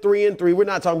still went 3-3. We're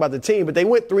not talking about the team, but they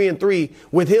went 3-3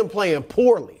 with him playing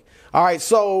poorly. All right,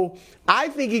 so I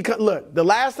think the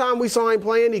last time we saw him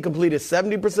playing, he completed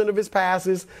 70% of his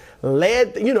passes,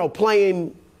 led,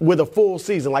 playing with a full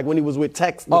season, like when he was with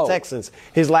the Texans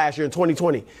his last year in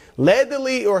 2020. Led the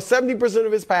league, or 70%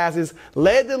 of his passes,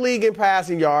 led the league in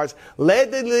passing yards,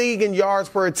 led the league in yards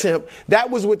per attempt. That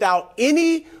was without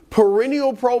any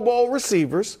perennial Pro Bowl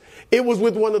receivers. It was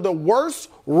with one of the worst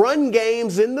run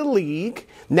games in the league.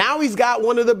 Now he's got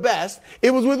one of the best.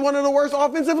 It was with one of the worst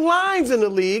offensive lines in the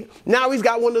league. Now he's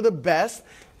got one of the best.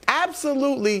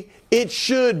 Absolutely, it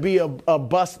should be a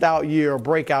bust-out year, a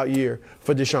breakout year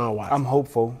for Deshaun Watson. I'm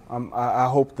hopeful. I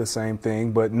hope the same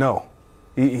thing, but no,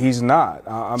 he's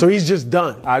not. So he's just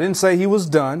done. I didn't say he was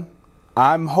done.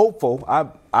 I'm hopeful.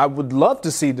 I would love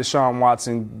to see Deshaun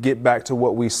Watson get back to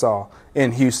what we saw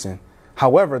in Houston.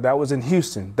 However, that was in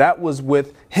Houston. That was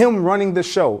with him running the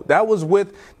show. That was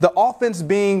with the offense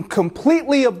being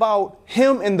completely about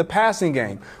him in the passing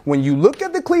game. When you look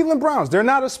at the Cleveland Browns, they're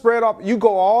not a spread off. You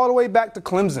go all the way back to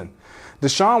Clemson.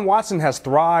 Deshaun Watson has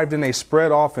thrived in a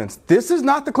spread offense. This is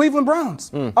not the Cleveland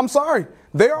Browns. I'm sorry.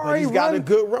 They are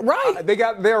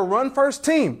they're a run-first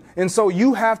team. And so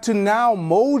you have to now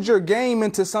mold your game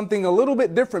into something a little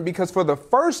bit different, because for the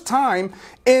first time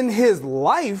in his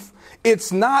life,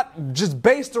 it's not just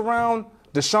based around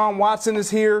Deshaun Watson is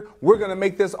here, we're going to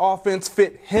make this offense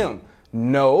fit him.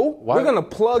 No, we're going to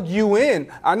plug you in.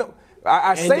 I know.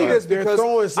 I say this because they're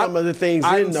throwing some of the things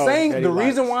I'm in. Saying the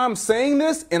reason why I'm saying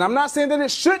this, and I'm not saying that it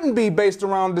shouldn't be based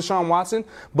around Deshaun Watson,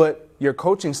 but your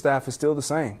coaching staff is still the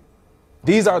same.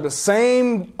 These are the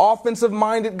same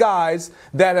offensive-minded guys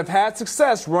that have had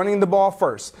success running the ball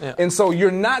first. Yeah. And so you're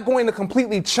not going to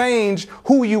completely change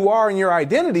who you are and your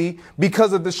identity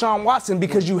because of Deshaun Watson,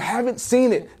 because you haven't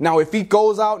seen it. Now, if he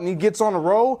goes out and he gets on a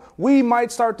roll, we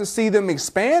might start to see them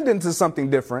expand into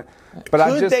something different.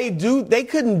 But they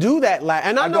couldn't do that last.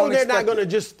 And I know they're not going to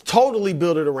just totally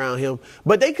build it around him,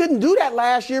 but they couldn't do that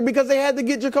last year because they had to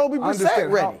get Jacoby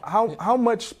Brissett ready. How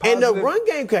much and the run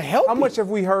game could help. How much have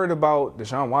we heard about out,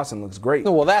 Deshaun Watson looks great.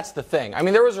 Well, that's the thing. I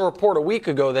mean, there was a report a week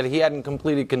ago that he hadn't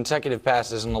completed consecutive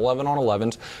passes in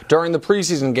 11-on-11s. During the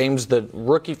preseason games, the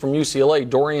rookie from UCLA,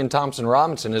 Dorian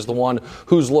Thompson-Robinson, is the one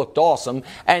who's looked awesome.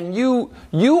 And you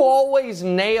always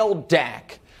nailed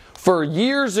Dak. For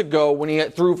years ago, when he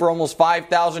threw for almost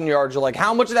 5,000 yards, you're like,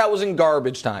 how much of that was in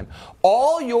garbage time?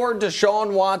 All your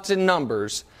Deshaun Watson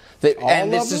numbers,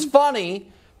 and this is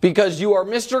funny because you are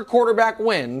Mr. Quarterback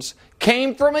Wins,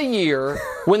 came from a year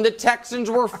when the Texans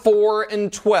were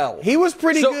 4-12. He was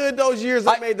pretty good those years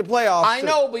that made the playoffs. I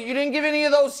know, but you didn't give any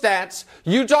of those stats.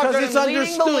 You talked about him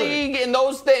leading the league in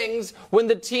those things when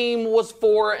the team was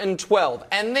 4-12.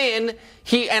 And then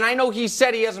and I know he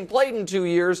said he hasn't played in 2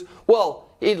 years. Well,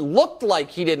 it looked like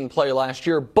he didn't play last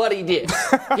year, but he did.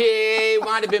 He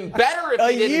might have been better if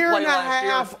he didn't play last year. A year and a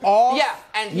half off. Yeah,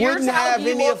 and here's wouldn't how have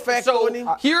he any looked. effect So on him.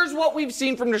 Here's what we've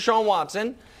seen from Deshaun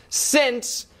Watson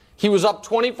since he was up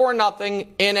 24-0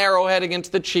 in Arrowhead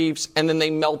against the Chiefs, and then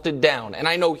they melted down. And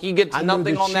I know he gets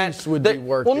nothing on that. Chiefs would be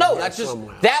working. Well, no, that's just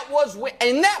that was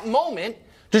in that moment.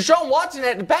 Deshaun Watson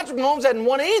Patrick Mahomes hadn't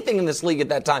won anything in this league at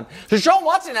that time. Deshaun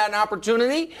Watson had an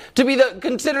opportunity to be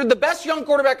considered the best young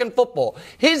quarterback in football.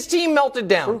 His team melted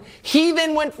down. True. He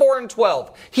then went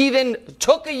 4-12. He then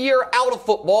took a year out of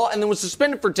football and then was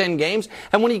suspended for 10 games.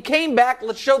 And when he came back,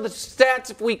 let's show the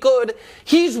stats if we could,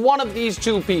 he's one of these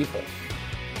two people.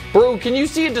 Brew, can you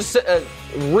see a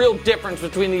real difference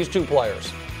between these two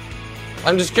players?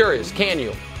 I'm just curious. Can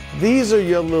you? These are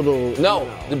your little...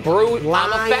 No, Brew,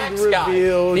 I'm a facts guy.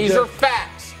 These are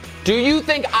facts. Do you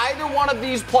think either one of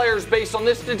these players, based on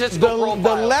this statistical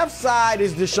profile... The left side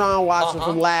is Deshaun Watson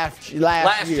from last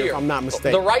year, if I'm not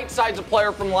mistaken. The right side's a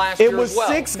player from last year as well.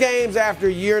 It was 6 games after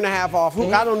a year and a half off.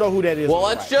 I don't know who that is. Well,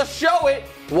 let's just show it.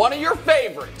 One of your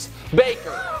favorites,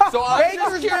 Baker. So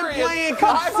Baker's been playing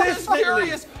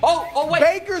consistently. Oh, wait.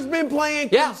 Baker's been playing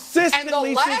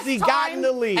consistently since he got in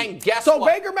the league. And guess what? So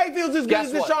Baker Mayfield's as good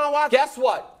as Deshaun Watson? Guess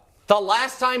what? The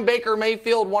last time Baker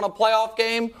Mayfield won a playoff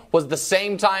game was the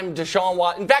same time Deshaun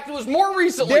Watson. In fact, it was more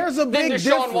recently than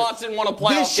Deshaun Watson won a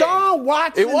playoff game. Deshaun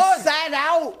Watson sat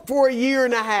out for a year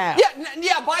and a half.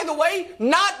 Yeah. By the way,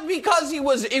 not because he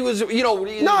was studying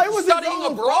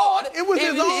abroad. It was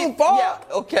his own fault.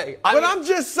 Yeah, okay. I'm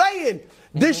just saying.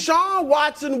 Deshaun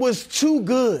Watson was too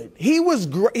good. He was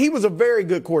a very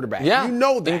good quarterback. Yeah, you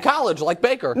know that. In college, like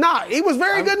Baker. Nah, he was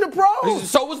very good in the pros.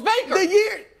 So was Baker. The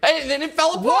year. And then it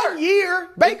fell apart. 1 year.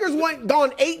 Baker's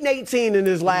gone 8-18 in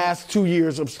his last 2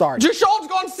 years of starting. Deshaun's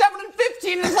gone 7-15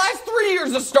 in his last 3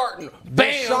 years of starting.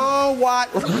 Bam. Deshaun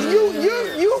Watson.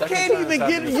 You can't even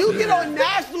get. You get on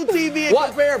national TV and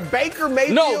compare Baker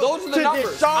Mayfield to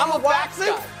Deshaun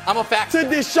Watson. I'm a facts guy. To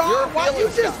Deshaun Watson. You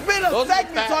just spent a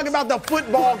segment talking about the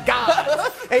football guy,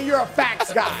 and you're a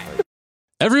facts guy.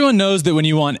 Everyone knows that when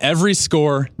you want every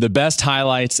score, the best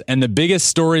highlights, and the biggest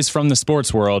stories from the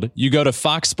sports world, you go to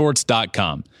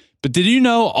foxsports.com. But did you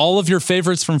know all of your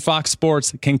favorites from Fox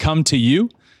Sports can come to you?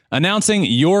 Announcing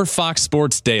your Fox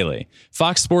Sports Daily.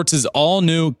 Fox Sports'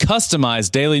 all-new,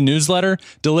 customized daily newsletter,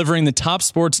 delivering the top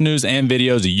sports news and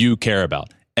videos you care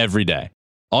about every day.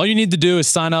 All you need to do is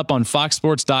sign up on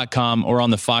foxsports.com or on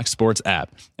the Fox Sports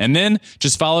app. And then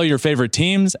just follow your favorite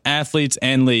teams, athletes,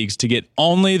 and leagues to get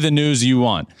only the news you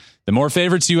want. The more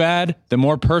favorites you add, the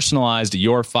more personalized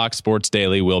your Fox Sports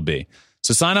Daily will be.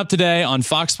 So sign up today on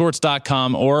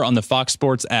foxsports.com or on the Fox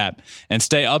Sports app and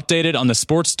stay updated on the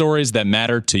sports stories that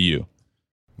matter to you.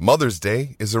 Mother's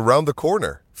Day is around the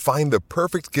corner. Find the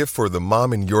perfect gift for the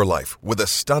mom in your life with a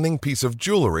stunning piece of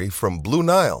jewelry from Blue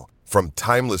Nile. From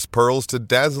timeless pearls to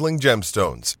dazzling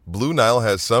gemstones, Blue Nile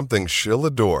has something she'll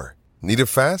adore. Need it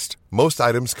fast? Most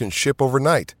items can ship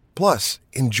overnight. Plus,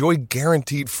 enjoy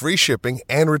guaranteed free shipping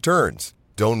and returns.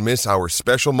 Don't miss our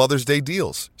special Mother's Day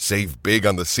deals. Save big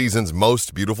on the season's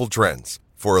most beautiful trends.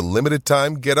 For a limited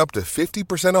time, get up to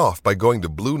 50% off by going to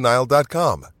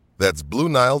BlueNile.com. That's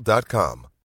BlueNile.com.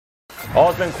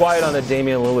 All's been quiet on the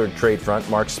Damian Lillard trade front.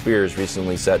 Mark Spears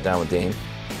recently sat down with Dame,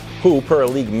 who, per a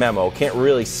league memo, can't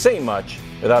really say much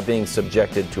without being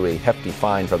subjected to a hefty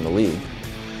fine from the league.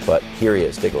 But here he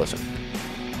is. Take a listen.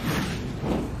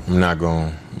 I'm not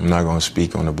going to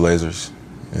speak on the Blazers.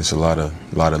 It's a lot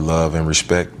of love and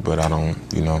respect, but I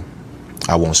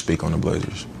won't speak on the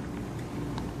Blazers.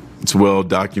 It's well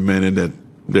documented that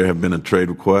there have been a trade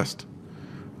request.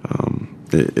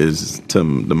 It is to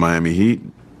the Miami Heat.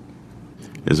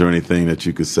 Is there anything that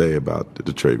you could say about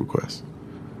the trade request?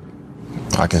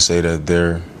 I can say that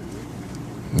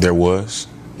there was,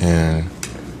 and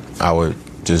I would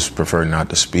just prefer not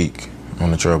to speak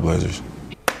on the Trailblazers.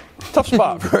 Tough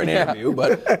spot for an interview,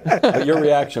 but your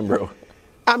reaction, bro.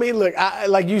 I mean, look,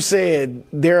 like you said,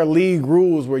 there are league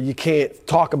rules where you can't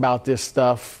talk about this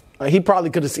stuff. He probably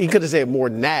could have said more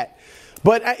than that.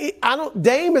 But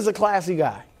Dame is a classy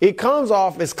guy. It comes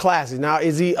off as classy. Now,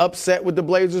 is he upset with the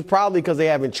Blazers? Probably because they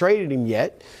haven't traded him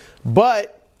yet.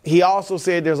 But he also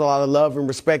said there's a lot of love and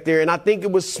respect there. And I think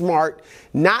it was smart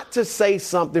not to say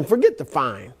something, forget the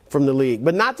fine from the league,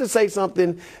 but not to say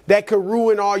something that could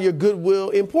ruin all your goodwill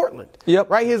in Portland. Yep.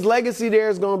 Right? His legacy there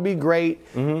is going to be great.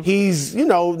 Mm-hmm. He's,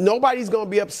 nobody's going to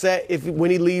be upset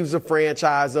when he leaves the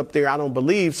franchise up there, I don't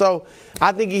believe. So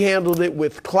I think he handled it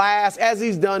with class, as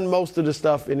he's done most of the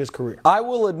stuff in his career. I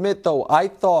will admit, though, I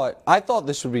thought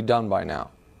this would be done by now,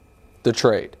 the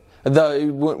trade.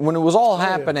 When it was all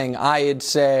happening, I had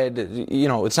said,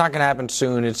 it's not going to happen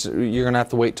soon. You're going to have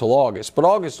to wait till August. But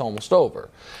August is almost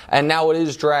over. And now it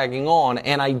is dragging on.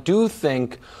 And I do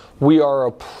think we are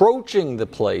approaching the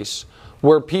place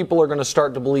where people are going to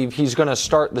start to believe he's going to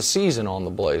start the season on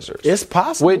the Blazers. It's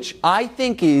possible. Which I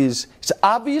think it's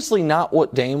obviously not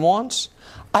what Dame wants.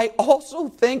 I also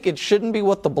think it shouldn't be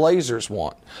what the Blazers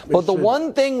want. But the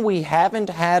one thing we haven't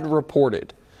had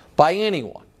reported by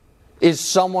anyone is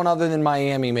someone other than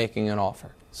Miami making an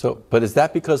offer. But is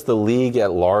that because the league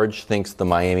at large thinks the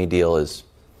Miami deal is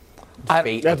I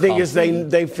think it's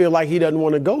they feel like he doesn't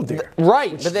want to go there.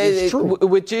 Right.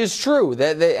 Which is true.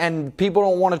 And people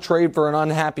don't want to trade for an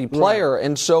unhappy player. Right.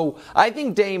 And so I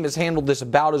think Dame has handled this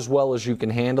about as well as you can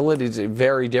handle it. It's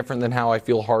very different than how I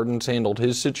feel Harden's handled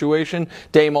his situation.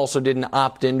 Dame also didn't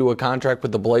opt into a contract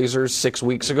with the Blazers 6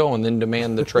 weeks ago and then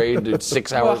demand the trade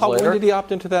 6 hours later. When did he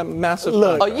opt into that massive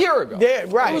contract? A year ago. Yeah,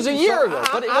 right. It was a year ago.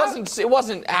 But it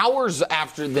wasn't hours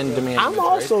after then demanding I'm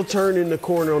also turning the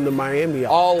corner on the Miami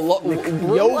offer.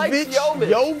 Jovic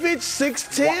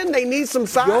 6'10", they need some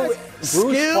size,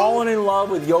 Bruce falling in love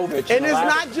with Jovic. And it's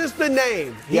not just the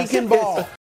name. He can ball.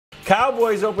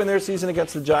 Cowboys open their season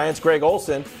against the Giants. Greg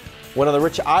Olsen went on the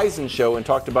Rich Eisen show and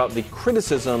talked about the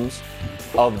criticisms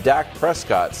of Dak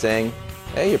Prescott, saying,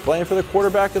 hey, you're playing for the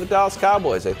quarterback of the Dallas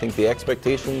Cowboys. I think the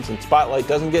expectations and spotlight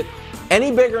doesn't get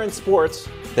any bigger in sports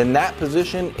than that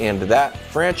position and that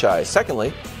franchise.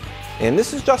 Secondly, and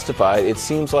this is justified, it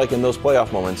seems like in those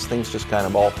playoff moments, things just kind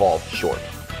of all fall short.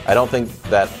 I don't think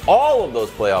that all of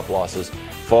those playoff losses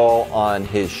fall on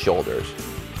his shoulders.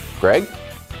 Greg,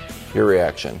 your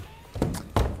reaction?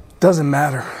 Doesn't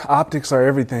matter. Optics are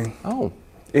everything. Oh.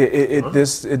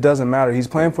 It doesn't matter. He's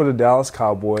playing for the Dallas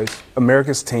Cowboys,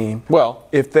 America's team. Well,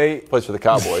 if they plays for the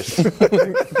Cowboys.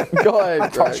 Go ahead. I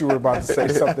thought you were about to say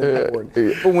something important.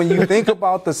 But when you think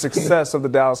about the success of the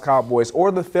Dallas Cowboys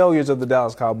or the failures of the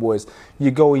Dallas Cowboys,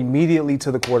 you go immediately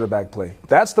to the quarterback play.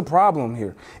 That's the problem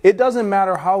here. It doesn't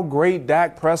matter how great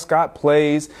Dak Prescott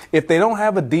plays. If they don't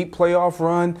have a deep playoff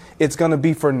run, it's going to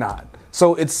be for naught.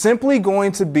 So it's simply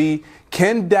going to be,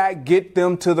 can Dak get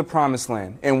them to the promised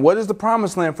land? And what is the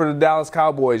promised land for the Dallas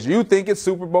Cowboys? You think it's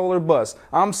Super Bowl or bust.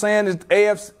 I'm saying it's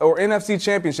AFC or NFC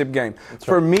championship game.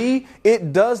 For me,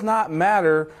 it does not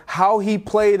matter how he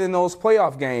played in those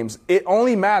playoff games. It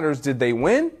only matters, did they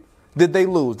win? Did they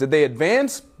lose? Did they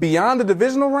advance beyond the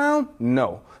divisional round?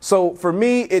 No. So for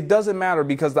me, it doesn't matter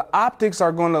because the optics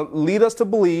are going to lead us to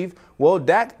believe, well,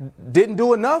 Dak didn't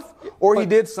do enough or he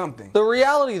did something. The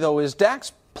reality, though, is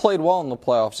Dak's played well in the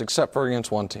playoffs except for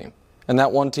against one team. And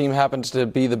that one team happens to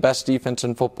be the best defense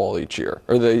in football each year,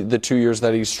 or the 2 years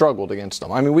that he's struggled against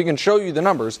them. I mean, we can show you the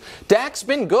numbers. Dak's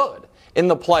been good in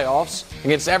the playoffs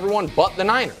against everyone but the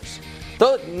Niners.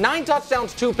 The 9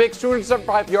 touchdowns, 2 picks,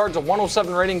 275 yards, a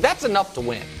 107 rating, that's enough to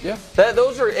win. Yeah.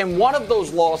 And one of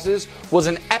those losses was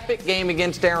an epic game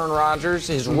against Aaron Rodgers,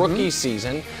 his rookie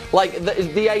season. Like,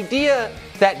 the idea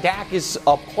that Dak is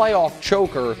a playoff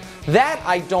choker, that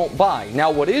I don't buy. Now,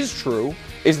 what is true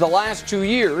is the last 2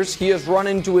 years, he has run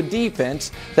into a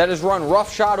defense that has run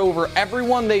roughshod over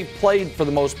everyone they've played for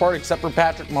the most part, except for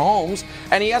Patrick Mahomes,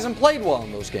 and he hasn't played well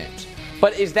in those games.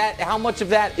 But how much of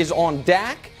that is on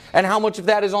Dak? And how much of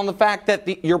that is on the fact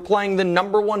that you're playing the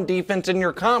number one defense in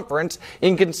your conference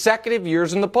in consecutive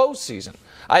years in the postseason?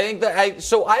 I think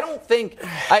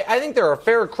there are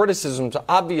fair criticisms,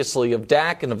 obviously, of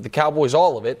Dak and of the Cowboys,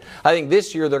 all of it. I think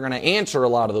this year they're going to answer a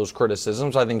lot of those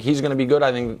criticisms. I think he's going to be good.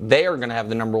 I think they are going to have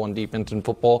the number one defense in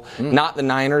football, not the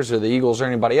Niners or the Eagles or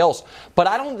anybody else. But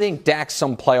I don't think Dak's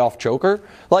some playoff choker.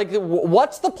 Like,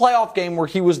 what's the playoff game where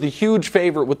he was the huge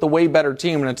favorite with the way better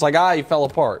team and it's like, he fell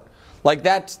apart? Like,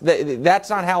 that's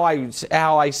not how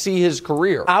I see his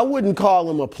career. I wouldn't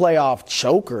call him a playoff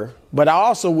choker, but I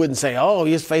also wouldn't say,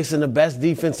 he's facing the best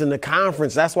defense in the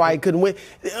conference. That's why he couldn't win.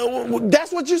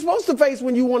 That's what you're supposed to face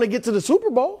when you want to get to the Super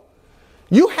Bowl.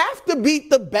 You have to beat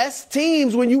the best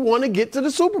teams when you want to get to the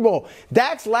Super Bowl.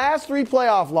 Dak's last 3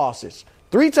 playoff losses,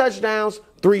 3 touchdowns,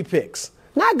 3 picks.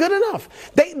 Not good enough.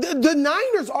 The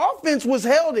Niners' offense was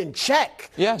held in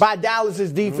check by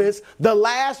Dallas's defense the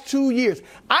last 2 years.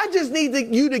 I just need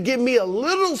you to give me a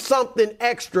little something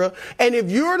extra. And if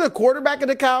you're the quarterback of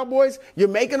the Cowboys, you're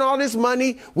making all this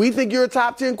money, we think you're a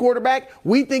top 10 quarterback,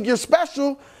 we think you're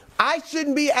special, it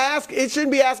shouldn't be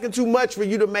asking too much for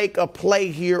you to make a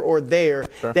play here or there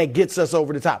that gets us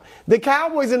over the top. The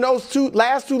Cowboys in those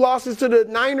last two losses to the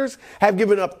Niners have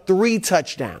given up 3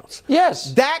 touchdowns.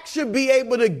 Yes. Dak should be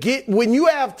able to get, when you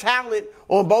have talent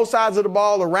on both sides of the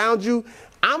ball around you,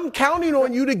 I'm counting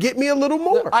on you to get me a little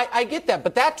more. I get that,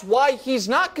 but that's why he's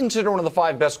not considered one of the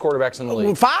 5 best quarterbacks in the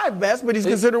league. 5 best, but he's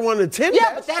considered one of the 10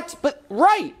 best.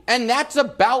 Right, and that's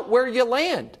about where you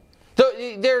land.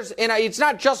 It's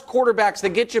not just quarterbacks that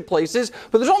get you places,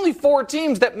 but there's only 4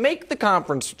 teams that make the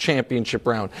conference championship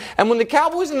round. And when the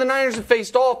Cowboys and the Niners have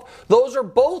faced off, those are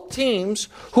both teams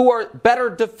who are better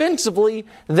defensively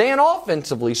than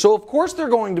offensively. So, of course, they're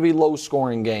going to be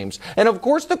low-scoring games. And, of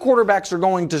course, the quarterbacks are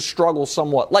going to struggle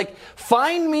somewhat. Like,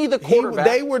 find me the quarterback.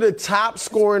 They were the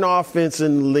top-scoring offense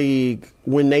in the league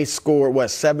when they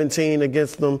scored, 17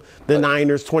 against them, the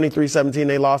Niners, 23-17,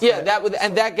 they lost. Yeah,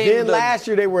 that game. Then last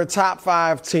year they were a top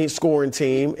 5 scoring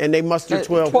team, and they mustered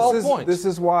 12 points. This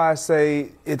is why I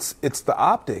say it's the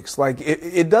optics. Like,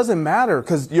 it doesn't matter,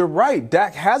 because you're right,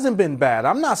 Dak hasn't been bad.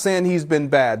 I'm not saying he's been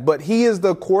bad, but he is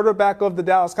the quarterback of the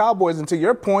Dallas Cowboys, and to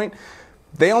your point,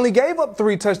 they only gave up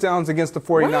 3 touchdowns against the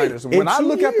 49ers. Right. When I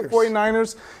look at the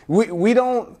 49ers, we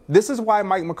don't – this is why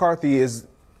Mike McCarthy is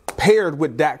 – paired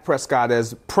with Dak Prescott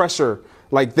as pressure.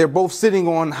 Like, they're both sitting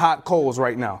on hot coals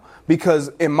right now.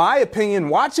 Because, in my opinion,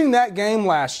 watching that game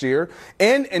last year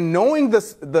and knowing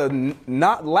the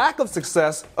lack of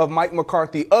success of Mike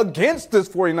McCarthy against this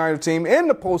 49er team in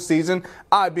the postseason,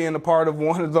 I being a part of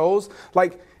one of those,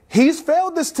 like, he's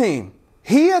failed this team.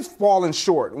 He has fallen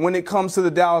short when it comes to the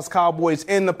Dallas Cowboys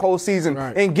in the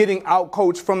postseason and getting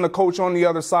out-coached from the coach on the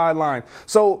other sideline.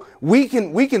 So we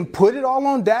can put it all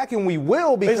on Dak, and we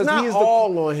will, because it's not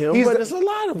all on him, but it's a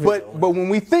lot of it. But when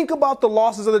we think about the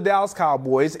losses of the Dallas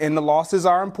Cowboys, and the losses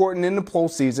are important in the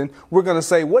postseason, we're going to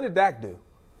say, what did Dak do?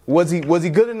 Was he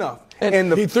good enough?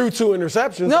 And he threw 2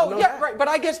 interceptions. No, yeah, right. But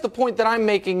I guess the point that I'm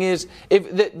making is,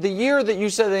 if the year that you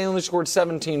said they only scored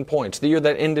 17 points, the year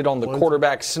that ended on the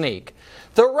quarterback sneak,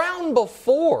 the round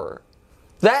before,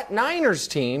 that Niners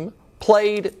team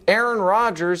played Aaron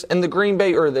Rodgers and the Green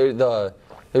Bay, or it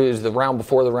was the round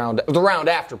before the round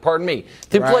after, pardon me.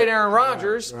 They played Aaron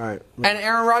Rodgers, and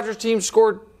Aaron Rodgers' team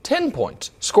scored 10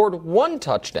 points, scored 1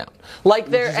 touchdown. Like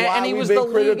there, and he was the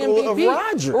league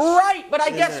MVP. Right, but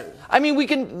I guess, I mean, we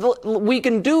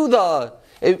can do the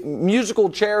musical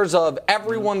chairs of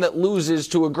everyone that loses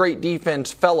to a great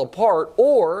defense fell apart,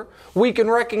 or we can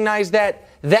recognize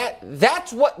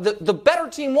that's what the better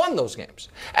team won those games.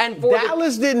 And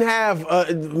Dallas didn't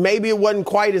have, maybe it wasn't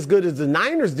quite as good as the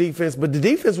Niners defense, but the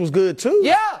defense was good too.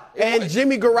 Yeah. And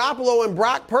Jimmy Garoppolo and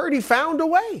Brock Purdy found a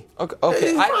way. Okay.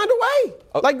 Found a way.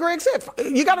 Like Greg said,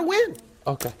 you got to win.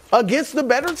 Okay. Against the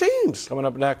better teams. Coming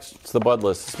up next, it's the Bud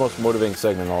List. It's the most motivating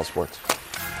segment in all sports.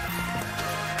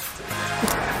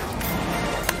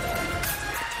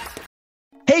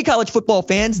 Hey, college football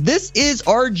fans, this is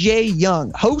RJ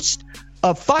Young, host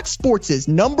of Fox Sports'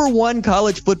 #1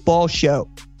 college football show.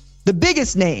 The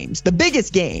biggest names, the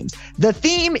biggest games. The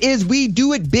theme is we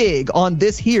do it big on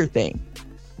this here thing.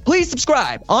 Please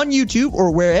subscribe on YouTube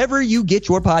or wherever you get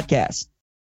your podcasts.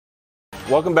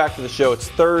 Welcome back to the show. It's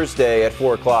Thursday at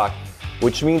 4 o'clock,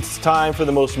 which means it's time for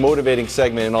the most motivating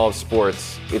segment in all of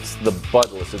sports. It's the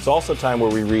Bud List. It's also time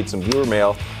where we read some viewer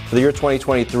mail for the year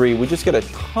 2023. We just get a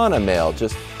ton of mail,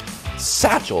 just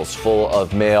satchels full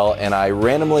of mail, and I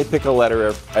randomly pick a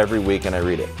letter every week and I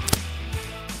read it.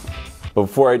 But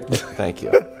before thank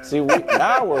you. See,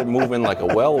 now we're moving like a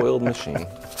well-oiled machine.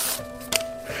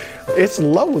 It's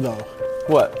low though.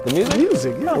 What? The music?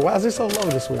 Music, yeah. Why is it so low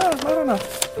this week? I don't know.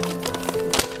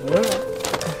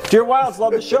 Dear Wilds,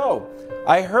 love the show.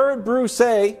 I heard Bruce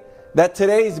say that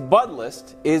today's Bud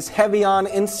List is heavy on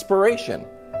inspiration.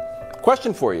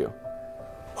 Question for you.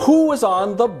 Who was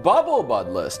on the Bubble Bud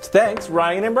List? Thanks,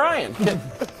 Ryan and Brian.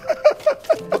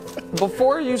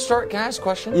 Before you start, can I ask a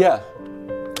question? Yeah.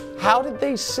 How did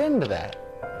they send that?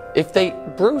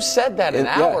 Bruce said that an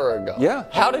hour ago. Yeah.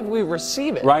 How did we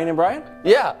receive it? Ryan and Brian?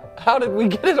 Yeah. How did we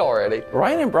get it already?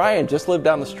 Ryan and Brian just live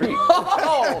down the street.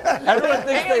 Oh! Everyone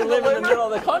thinks they live in the middle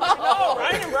of the country. No,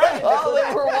 Ryan and Brian. Oh,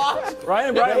 they were watching. Ryan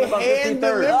and Brian live on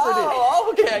 53rd.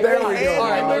 Oh, okay. There we go. All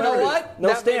right, you know what?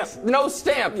 No stamp. No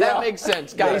stamp. That makes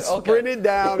sense, guys. They sprinted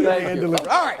down and delivered.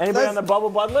 All right. Anybody on the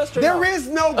bubble bud list? There is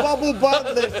no bubble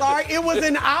bud list. All right. It was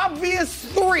an obvious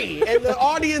 3, and the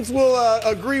audience will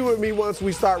agree with me once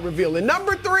we start revealing.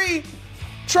 Number 3,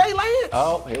 Trey Lance.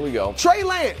 Oh, here we go. Trey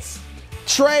Lance.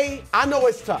 Trey, I know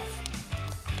it's tough.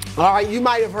 All right, you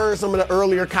might have heard some of the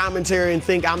earlier commentary and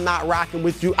think I'm not rocking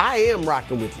with you. I am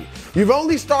rocking with you. You've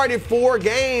only started 4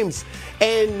 games,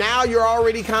 and now you're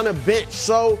already kind of benched.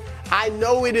 So I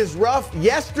know it is rough.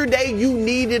 Yesterday, you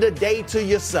needed a day to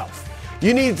yourself.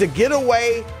 You needed to get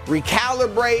away,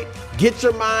 recalibrate, get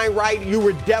your mind right. You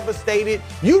were devastated.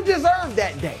 You deserved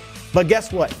that day. But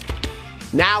guess what?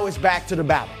 Now it's back to the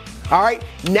battle. All right?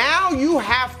 Now you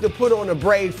have to put on a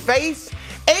brave face,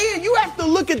 and you have to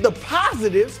look at the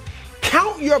positives,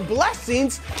 count your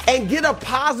blessings, and get a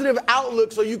positive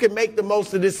outlook so you can make the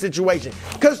most of this situation.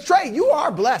 Because, Trey, you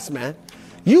are blessed, man.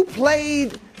 You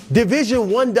played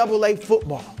Division I AA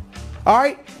football. All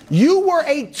right? You were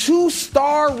a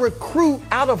 2-star recruit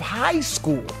out of high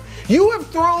school. You have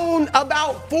thrown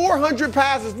about 400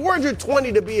 passes,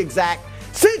 420 to be exact,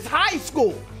 since high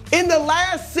school. In the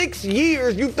last 6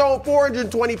 years, you've thrown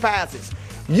 420 passes.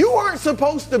 You aren't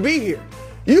supposed to be here.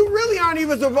 You really aren't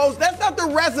even supposed. That's not the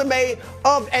resume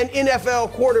of an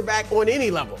NFL quarterback on any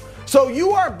level. So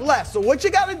you are blessed. So what you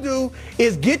got to do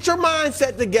is get your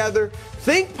mindset together,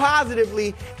 think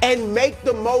positively, and make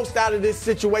the most out of this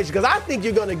situation. Because I think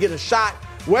you're going to get a shot,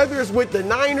 whether it's with the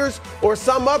Niners or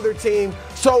some other team.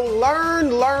 So learn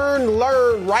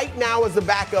right now as a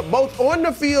backup, both on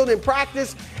the field in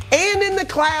practice and in the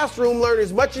classroom. Learn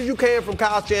as much as you can from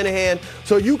Kyle Shanahan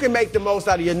so you can make the most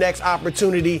out of your next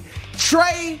opportunity.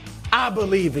 Trey, I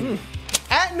believe in you.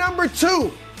 At number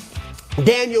 2,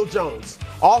 Daniel Jones,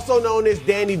 also known as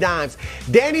Danny Dimes.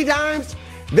 Danny Dimes,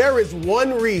 there is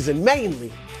one reason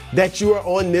mainly that you are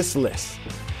on this list.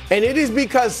 And it is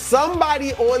because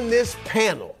somebody on this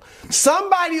panel,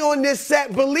 somebody on this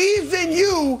set believes in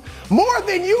you more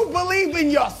than you believe in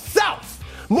yourself.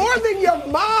 More than your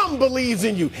mom believes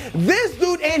in you. This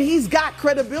dude, and he's got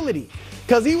credibility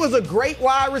because he was a great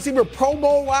wide receiver, Pro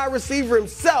Bowl wide receiver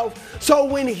himself. So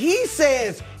when he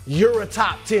says you're a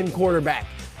top 10 quarterback,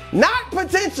 not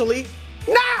potentially,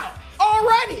 now,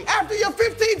 already, after your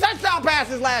 15 touchdown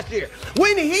passes last year,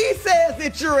 when he says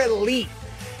that you're elite,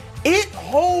 it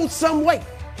holds some weight.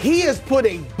 He has put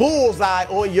a bullseye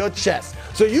on your chest.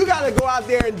 So you got to go out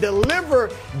there and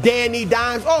deliver, Danny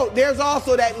Dimes. Oh, there's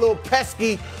also that little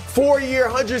pesky 4-year,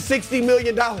 $160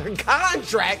 million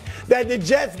contract that the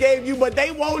Jets gave you, but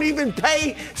they won't even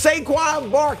pay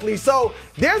Saquon Barkley. So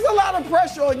there's a lot of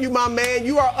pressure on you, my man.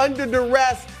 You are under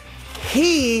duress.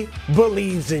 He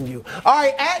believes in you. All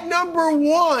right, at number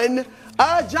 1,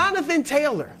 Jonathan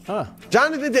Taylor.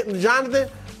 Jonathan,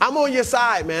 I'm on your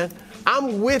side, man.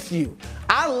 I'm with you.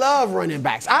 I love running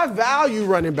backs. I value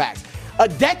running backs.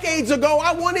 Decades ago,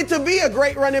 I wanted to be a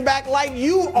great running back like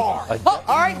you are. All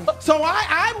right? So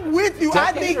I'm with you.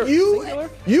 I think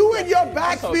you and your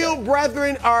backfield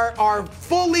brethren are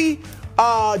fully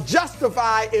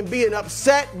justified in being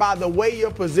upset by the way your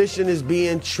position is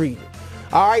being treated.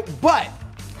 All right? But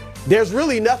there's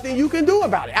really nothing you can do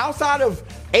about it. Outside of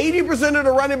 80% of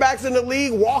the running backs in the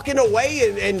league walking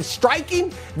away and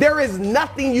striking, there is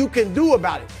nothing you can do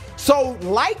about it. So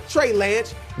like Trey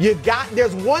Lance,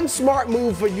 there's one smart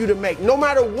move for you to make. No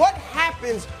matter what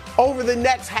happens over the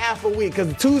next half a week,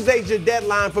 because Tuesday's your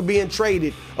deadline for being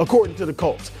traded, according to the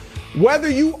Colts. Whether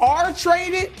you are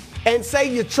traded and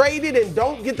say you traded and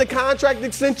don't get the contract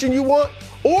extension you want,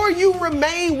 or you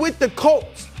remain with the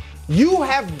Colts, you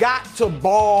have got to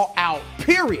ball out,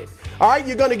 period. All right,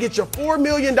 you're going to get your $4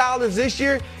 million this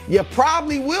year. You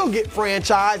probably will get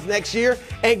franchised next year,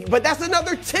 but that's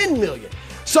another $10 million.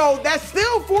 So that's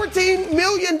still $14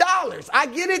 million. I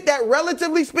get it that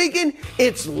relatively speaking,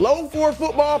 it's low for a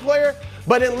football player.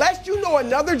 But unless you know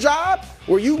another job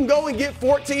where you can go and get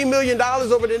 $14 million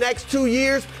over the next 2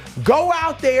 years, go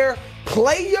out there,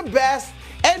 play your best,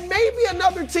 and maybe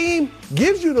another team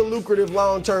gives you the lucrative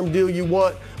long-term deal you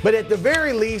want. But at the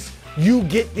very least, you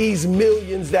get these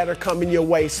millions that are coming your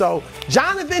way. So,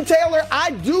 Jonathan Taylor,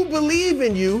 I do believe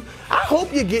in you. I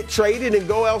hope you get traded and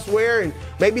go elsewhere and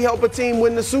maybe help a team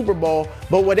win the Super Bowl.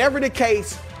 But whatever the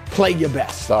case, play your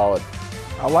best. Solid.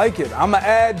 I like it. I'm going to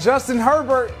add Justin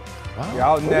Herbert. You're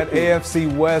out in that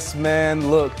AFC West,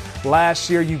 man. Look, last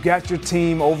year you got your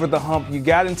team over the hump. You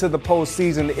got into the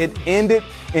postseason. It ended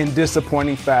in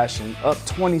disappointing fashion. Up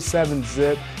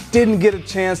 27-zip. Didn't get a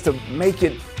chance to make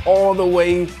it all the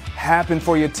way happen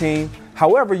for your team.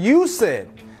 However, you said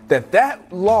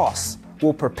that loss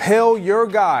will propel your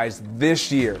guys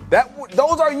this year.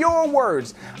 Those are your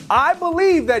words. I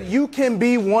believe that you can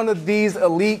be one of these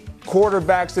elite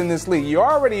quarterbacks in this league. You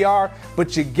already are,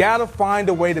 but you got to find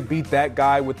a way to beat that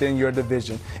guy within your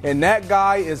division. And that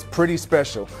guy is pretty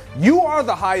special. You are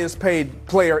the highest paid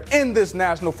player in this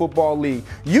National Football League.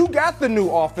 You got the new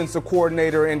offensive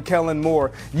coordinator in Kellen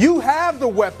Moore. You have the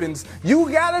weapons.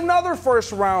 You got another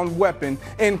first-round weapon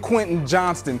in Quentin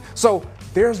Johnston. So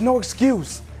there's no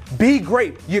excuse. Be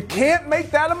great. You can't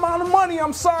make that amount of money.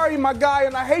 I'm sorry, my guy,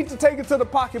 and I hate to take it to the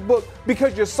pocketbook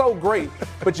because you're so great.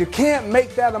 But you can't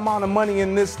make that amount of money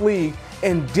in this league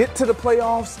and get to the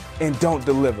playoffs and don't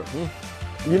deliver.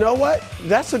 You know what?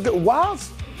 That's a good.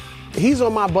 He's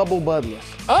on my bubble bud list.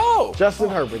 Oh, Justin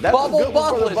Herbert. That's bubble a good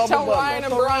one for the bud list. Tell bud Ryan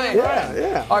list. and Brian.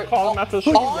 Yeah. All right,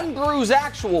 on Brew's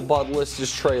actual bud list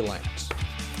is Trey Lance.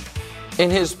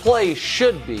 And his play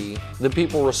should be the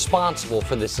people responsible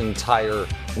for this entire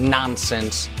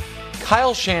nonsense.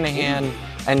 Kyle Shanahan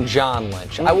and John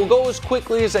Lynch. I will go as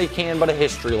quickly as I can, but a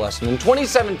history lesson. In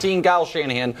 2017, Kyle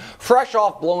Shanahan, fresh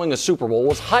off blowing a Super Bowl,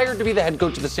 was hired to be the head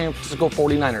coach of the San Francisco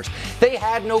 49ers. They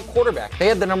had no quarterback. They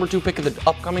had the number 2 pick of the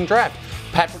upcoming draft.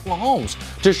 Patrick Mahomes,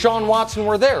 Deshaun Watson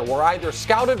were there. Were either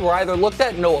scouted, were either looked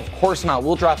at? No, of course not.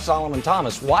 We'll draft Solomon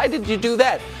Thomas. Why did you do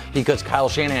that? Because Kyle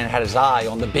Shanahan had his eye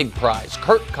on the big prize,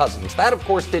 Kirk Cousins. That, of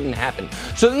course, didn't happen.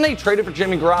 So then they traded for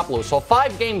Jimmy Garoppolo, saw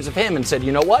 5 games of him and said,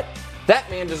 you know what? That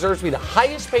man deserves to be the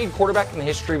highest paid quarterback in the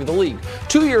history of the league.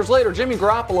 2 years later, Jimmy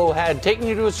Garoppolo had taken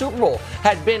you to a Super Bowl,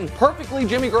 had been perfectly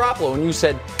Jimmy Garoppolo, and you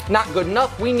said, not good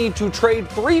enough. We need to trade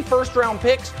 3 first-round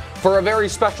picks for a very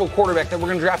special quarterback that we're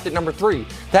going to draft at number 3.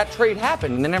 That trade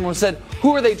happened, and then everyone said,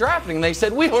 who are they drafting? And they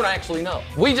said, we don't actually know.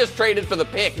 We just traded for the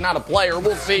pick, not a player.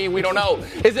 We'll see. We don't know.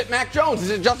 Is it Mac Jones? Is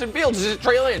it Justin Fields? Is it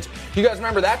Trey Lance? You guys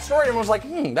remember that story? Everyone was like,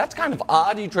 that's kind of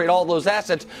odd. You trade all those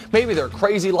assets. Maybe they're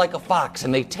crazy like a fox,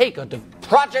 and they take a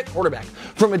project quarterback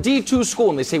from a D2 school,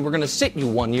 and they say, we're going to sit you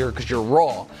 1 year because you're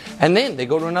raw. And then they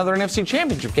go to another NFC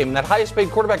championship game, and that highest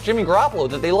paid quarterback, Jimmy Garoppolo,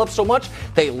 that they love so much,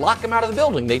 they lock him out of the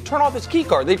building. They turn off his key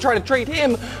card. They try to trade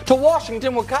him to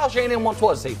Washington. What Kyle Shanahan once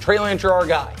was. They Trey Lance, you're our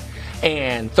guy.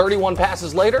 And 31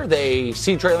 passes later, they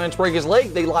see Trey Lance break his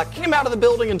leg. They lock him out of the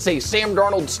building and say, Sam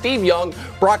Darnold, Steve Young,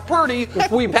 Brock Purdy,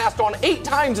 who we passed on 8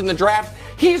 times in the draft.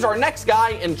 He's our next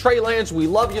guy. And Trey Lance, we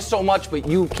love you so much, but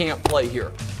you can't play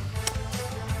here.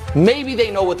 Maybe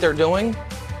they know what they're doing,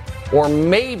 or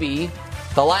maybe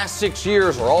the last 6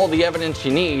 years are all the evidence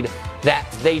you need that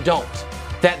they don't.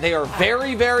 That they are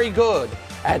very, very good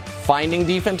at finding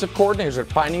defensive coordinators, at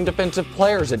finding defensive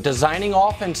players, at designing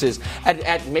offenses,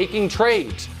 at making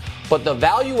trades. But the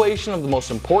valuation of the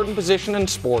most important position in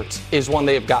sports is one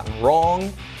they have gotten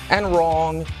wrong and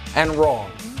wrong and wrong.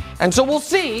 And so we'll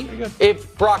see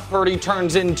if Brock Purdy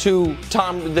turns into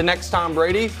the next Tom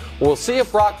Brady. We'll see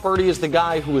if Brock Purdy is the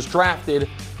guy who was drafted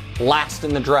last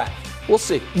in the draft. We'll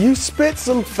see. You spit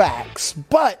some facts,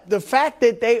 but the fact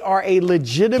that they are a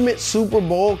legitimate Super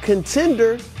Bowl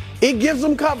contender, it gives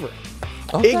them cover.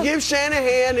 Okay. It gives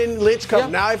Shanahan and Lynch cover.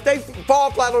 Yeah. Now, if they fall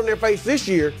flat on their face this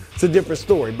year, it's a different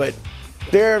story. But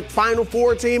their Final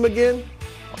Four team again,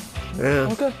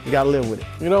 you got to live with it.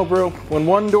 You know, bro, when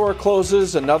one door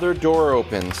closes, another door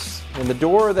opens. And the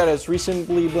door that has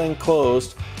recently been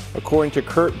closed, according to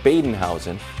Kurt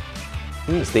Badenhausen,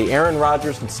 is the Aaron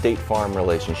Rodgers and State Farm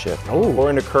relationship.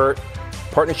 According to Kurt,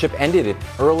 partnership ended in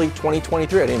early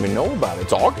 2023. I didn't even know about it.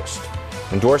 It's August.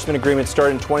 Endorsement agreement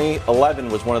started in 2011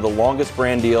 was one of the longest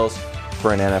brand deals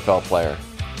for an NFL player,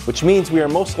 which means we are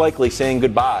most likely saying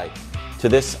goodbye to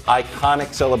this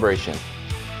iconic celebration.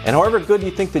 And however good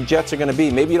you think the Jets are going to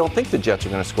be, maybe you don't think the Jets are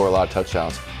going to score a lot of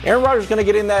touchdowns. Aaron Rodgers is going to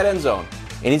get in that end zone,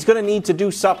 and he's going to need to do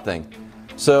something.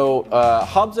 So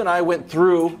Hubs and I went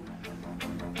through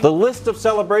the list of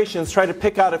celebrations, tried to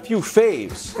pick out a few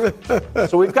faves.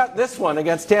 So we've got this one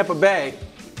against Tampa Bay.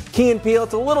 Key and Peele,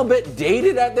 it's a little bit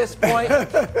dated at this point,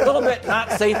 a little bit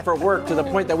not safe for work to the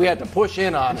point that we had to push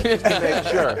in on it just to make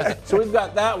sure. So we've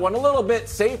got that one, a little bit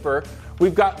safer.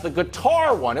 We've got the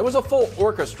guitar one. It was a full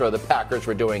orchestra the Packers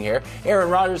were doing here. Aaron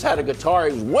Rodgers had a guitar.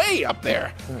 He was way up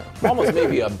there, almost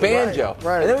maybe a banjo.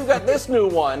 Right. And then we've got this new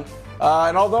one.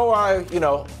 And although I,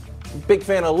 big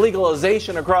fan of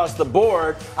legalization across the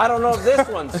board, I don't know if this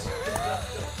one's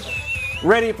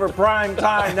ready for prime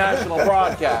time national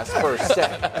broadcast per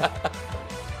se.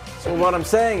 So what I'm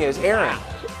saying is, Aaron,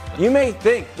 you may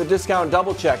think the discount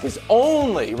double check is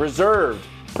only reserved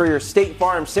for your State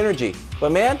Farm synergy,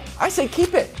 but man, I say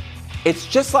keep it. It's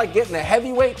just like getting a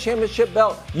heavyweight championship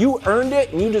belt. You earned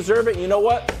it and you deserve it. And you know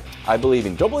what? I believe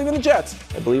in you. Don't believe in the Jets.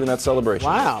 I believe in that celebration.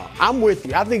 Wow, I'm with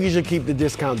you. I think you should keep the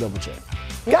discount double check.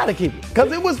 Got to keep it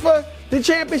because it was for the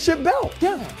championship belt.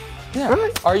 Yeah. Yeah.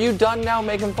 Right. Are you done now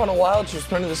making fun of Wilds? You're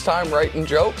spending this time writing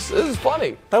jokes? This is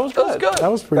funny. That was good. That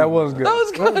was good. That was good.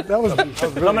 That was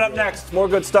really Coming up next, more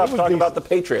good stuff talking about the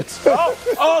Patriots.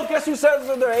 Guess who says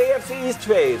in their AFC East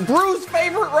phase? Bruce's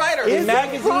favorite writer. The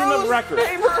magazine of record.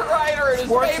 Favorite writer in his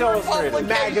Sports favorite Illustrated.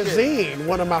 publication. magazine,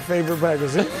 one of my favorite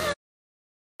magazines.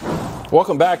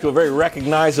 Welcome back to a very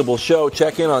recognizable show.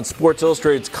 Check in on Sports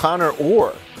Illustrated's Connor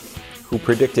Orr, who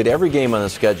predicted every game on the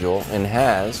schedule and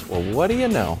has, well, what do you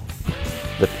know?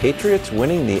 The Patriots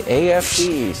winning the AFC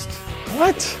East.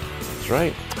 What? That's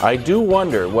right. I do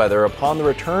wonder whether, upon the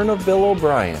return of Bill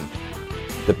O'Brien,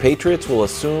 the Patriots will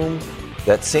assume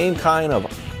that same kind of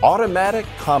automatic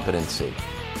competency.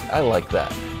 I like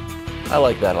that. I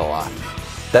like that a lot.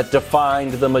 That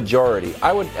defined the majority.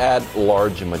 I would add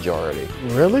large majority.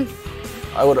 Really?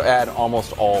 I would add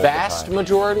almost all. Vast the time.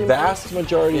 majority? Vast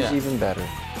majority is even better.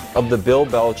 Of the Bill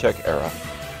Belichick era.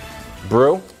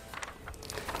 Brew,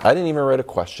 I didn't even write a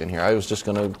question here. I was just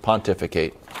going to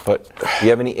pontificate. But do you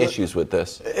have any issues with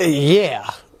this? Yeah.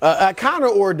 Connor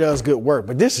Orr does good work,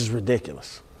 but this is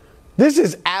ridiculous. This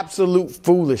is absolute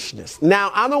foolishness.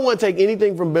 Now, I don't want to take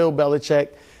anything from Bill Belichick.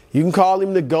 You can call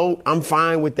him the GOAT. I'm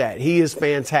fine with that. He is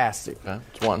fantastic. Okay,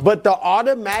 it's one. But the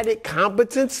automatic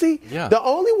competency, the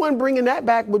only one bringing that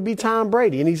back would be Tom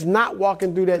Brady, and he's not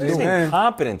walking through that door.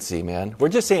 Competency, man. We're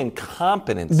just saying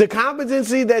competency. The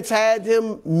competency that's had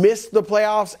him miss the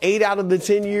playoffs 8 out of the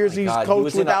 10 years he's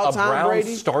coached without Tom Brady.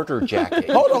 He was in a Brown starter jacket.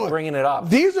 Hold on. Bringing it up.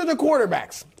 These are the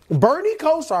quarterbacks. Bernie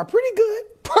Kosar, pretty good.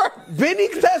 Vinny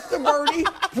Testaverde,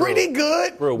 pretty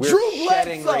good. Bro, we're Drew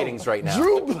shedding Bledsoe. ratings right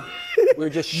now. We're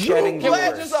just shedding Drew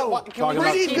viewers. Bledsoe, Can we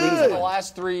pretty just good. for the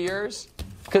last 3 years?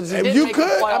 Because You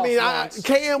could. I mean,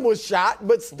 Cam was shot,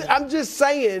 but I'm just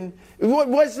saying,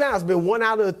 what's now? It's been 1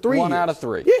 out of 3 1 years. out of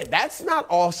 3. Yeah, that's not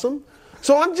awesome.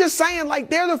 So I'm just saying, like,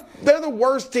 they're the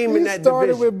worst team in that division.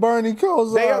 Started with Bernie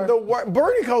Kosar. They are the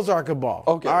Bernie Kosar could ball.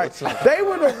 Okay, all right. They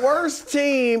were the worst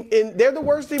team they're the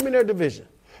worst team in their division.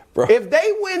 Bro. If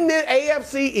they win the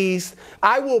AFC East,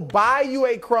 I will buy you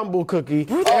a crumble cookie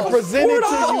and present it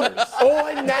to you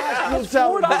on national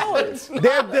television.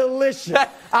 They're delicious.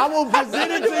 I will present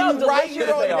it to you right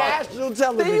here on national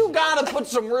television. You got to put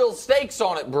some real stakes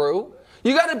on it, Brew.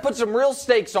 You got to put some real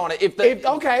stakes on it. If the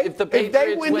Patriots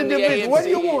they win the division, what do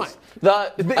you want?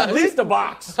 At least a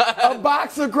box. A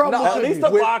box of crumble cookies. At least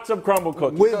a box of crumble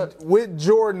cookies. With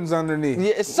Jordans underneath.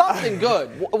 Yeah, it's something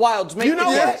good. Wilds, make you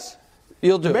know what?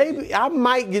 You'll do Maybe I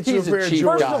might get you a pair of Jordans.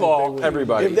 First of all,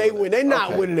 everybody. If they win, they're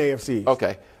not winning AFC.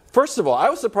 Okay. First of all, I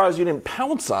was surprised you didn't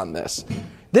pounce on this.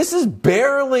 This is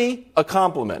barely a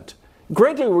compliment.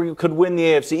 Granted, we could win the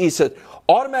AFC East.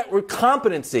 Automatic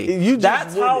competency.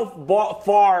 That's how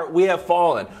far we have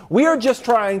fallen. We are just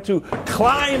trying to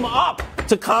climb up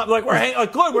to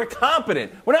we're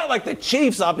competent. We're not like the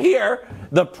Chiefs up here.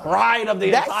 The pride of the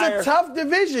entire. That's a tough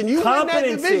division. You win that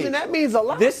division, that means a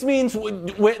lot. This means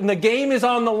when the game is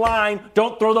on the line,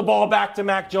 don't throw the ball back to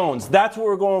Mac Jones. That's what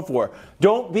we're going for.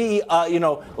 Don't be,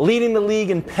 leading the league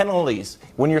in penalties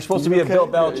when you're supposed to be a Bill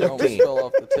Belichick team. Fell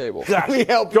off the table. Let me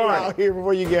help you out here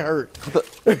before you get hurt.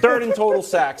 Third in total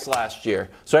sacks last year.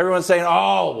 So everyone's saying,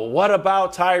 what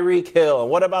about Tyreek Hill? And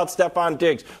what about Stephon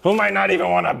Diggs, who might not even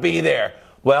want to be there?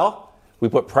 Well, we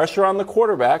put pressure on the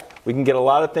quarterback. We can get a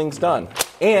lot of things done.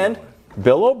 And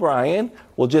Bill O'Brien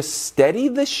will just steady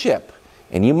the ship.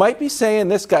 And you might be saying,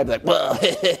 this guy, like, well,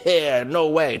 no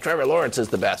way, Trevor Lawrence is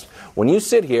the best. When you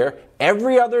sit here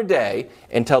every other day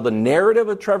and tell the narrative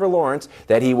of Trevor Lawrence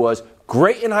that he was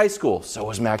great in high school, so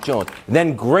was Mac Jones.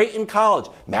 Then great in college.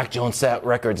 Mac Jones set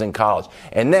records in college.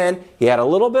 And then he had a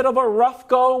little bit of a rough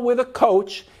go with a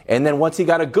coach. And then once he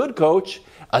got a good coach,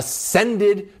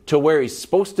 ascended to where he's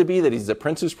supposed to be, that he's the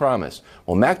Prince who's promised.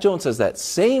 Well, Mac Jones has that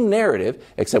same narrative,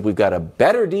 except we've got a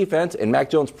better defense, and Mac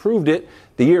Jones proved it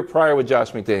the year prior with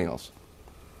Josh McDaniels.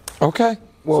 Okay.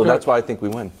 Well, so that's why I think we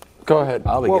win. Go ahead.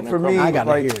 For me,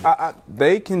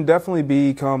 they can definitely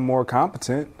become more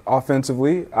competent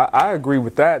offensively. I agree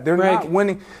with that. They're not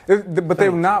winning, but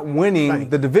they're not winning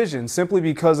the division simply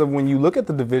because of when you look at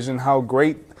the division, how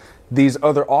great these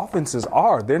other offenses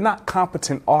are. They're not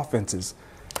competent offenses.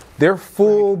 They're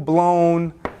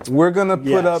full-blown, we're going to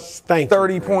put up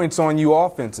 30 points on you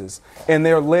offenses. And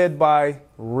they're led by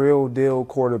real-deal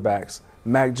quarterbacks.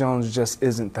 Mac Jones just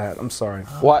isn't that. I'm sorry.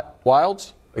 What?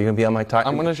 Wilds? Are you going to be on my time?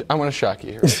 I'm gonna shock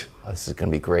you here. This is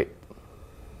going to be great.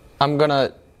 I'm going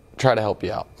to try to help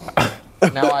you out.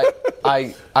 Now,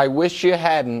 I wish you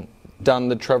hadn't done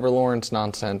the Trevor Lawrence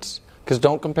nonsense, Because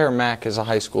don't compare Mac as a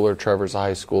high schooler, Trevor's a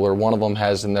high schooler. One of them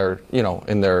has in their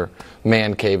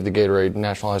man cave the Gatorade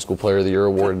National High School Player of the Year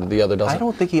award. The other doesn't. I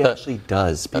don't think he actually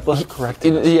does. People have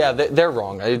corrected us. Yeah, they're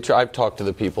wrong. I've talked to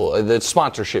the people. The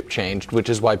sponsorship changed, which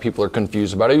is why people are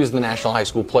confused about it. He was the National High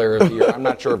School Player of the Year. I'm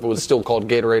not sure if it was still called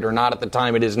Gatorade or not at the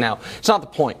time. It is now. It's not the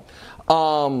point.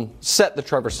 Set the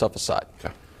Trevor stuff aside.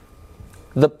 Okay.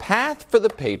 The path for the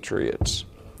Patriots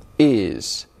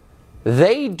is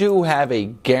they do have a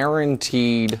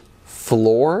guaranteed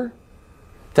floor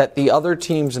that the other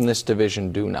teams in this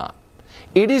division do not.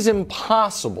 It is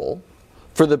impossible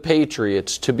for the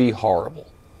Patriots to be horrible.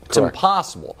 It's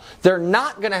impossible. They're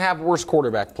not going to have worse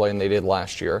quarterback play than they did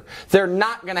last year. They're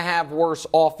not going to have worse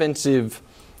offensive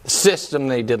system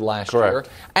they did last year.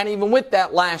 And even with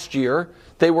that last year,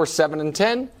 they were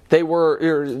 7-10. They were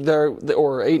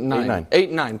 8-9.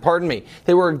 8-9. Pardon me.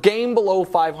 They were a game below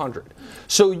 500.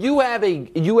 So you have a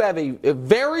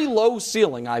very low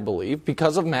ceiling, I believe,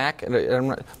 because of Mac.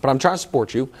 But I'm trying to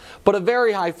support you. But a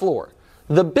very high floor.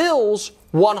 The Bills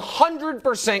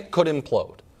 100% could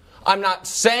implode. I'm not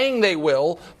saying they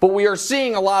will, but we are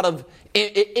seeing a lot of.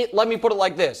 Let me put it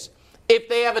like this: if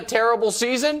they have a terrible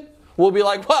season, we'll be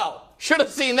like, well. Should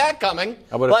have seen that coming.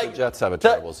 How about if the Jets have a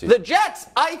terrible season? The Jets,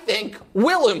 I think,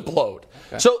 will implode.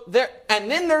 Okay. So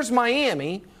and then there's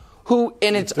Miami, who,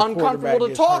 and it's uncomfortable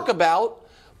to talk about,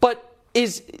 but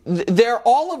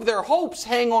all of their hopes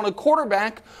hang on a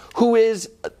quarterback who is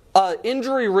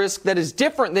injury risk that is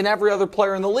different than every other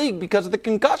player in the league because of the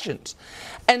concussions.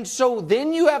 And so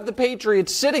then you have the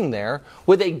Patriots sitting there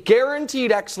with a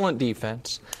guaranteed excellent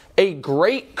defense, a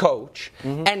great coach,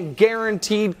 and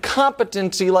guaranteed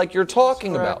competency like you're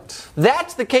talking about.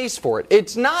 That's the case for it.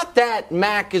 It's not that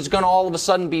Mac is going to all of a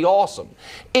sudden be awesome.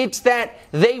 It's that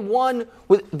they made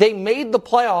the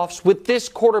playoffs with this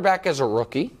quarterback as a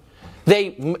rookie.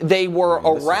 They were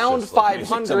around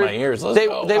 500.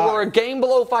 They were a game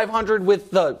below 500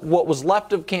 with what was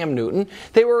left of Cam Newton.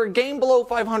 They were a game below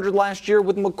 500 last year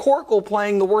with McCorkle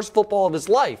playing the worst football of his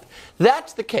life.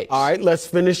 That's the case. All right, let's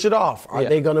finish it off. Are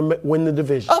they going to win the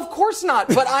division? Of course not,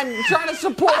 but I'm trying to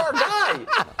support our guy.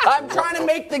 I'm trying to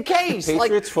make the case.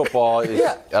 Patriots football is,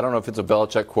 I don't know if it's a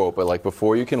Belichick quote, but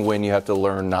before you can win, you have to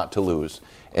learn not to lose.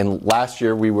 And last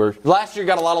year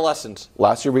got a lot of lessons.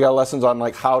 Last year we got lessons on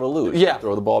how to lose. Yeah.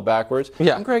 Throw the ball backwards.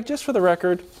 Yeah. And Greg, just for the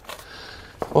record,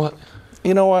 what?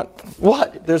 You know what?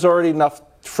 What? There's already enough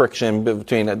friction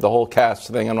between the whole cast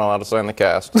thing. I'm not allowed to sign the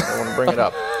cast. I don't want to bring it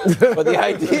up. But the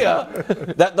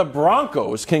idea that the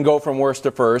Broncos can go from worst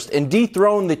to first and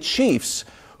dethrone the Chiefs,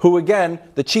 who again,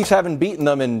 the Chiefs haven't beaten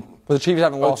them in. The Chiefs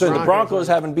haven't lost. So the Broncos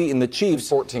haven't beaten the Chiefs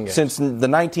 14 games. Since the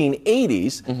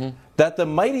 1980s. That the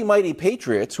mighty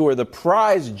Patriots, who are the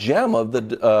prize gem of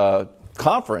the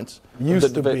conference,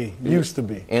 used to be,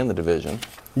 and the division,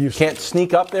 can't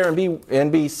sneak up there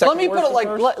and be second. Let me put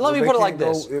it like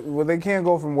this. Well, they can't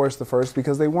go from worst to first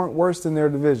because they weren't worst in their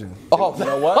division. Oh, you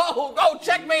know what?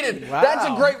 Checkmated. Wow. That's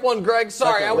a great one, Greg.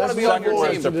 Sorry, I want to be on your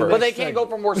team, but they can't go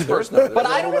from worst to first. But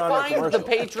I don't find the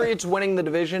Patriots winning the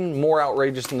division more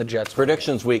outrageous than the Jets.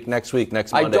 Predictions week next Monday.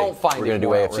 I don't find we're going to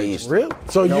do AFC East. Really?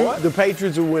 So the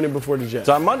Patriots are winning before the Jets. It's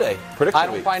on Monday. Prediction I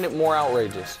don't find it more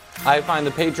outrageous. I find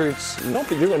the Patriots in no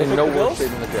worse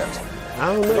shape than the Jets.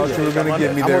 I don't know. You were going to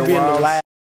give me their wild.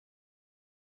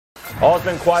 All has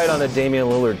been quiet on the Damian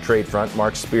Lillard trade front.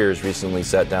 Mark Spears recently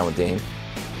sat down with Dame,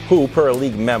 who, per a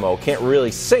league memo, can't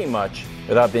really say much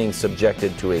without being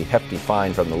subjected to a hefty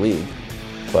fine from the league.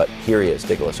 But here he is.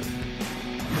 Take a listen.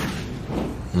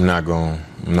 I'm not going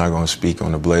to speak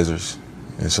on the Blazers.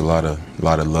 It's a lot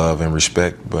of love and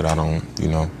respect, but I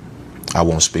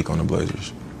won't speak on the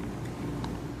Blazers.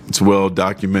 It's well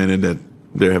documented that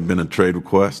there have been a trade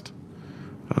request.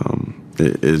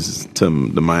 Is to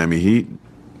the Miami Heat.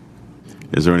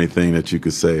 Is there anything that you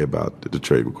could say about the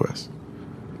trade request?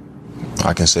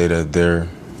 I can say that there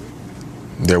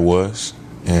was,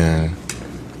 and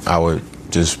I would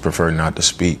just prefer not to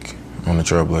speak on the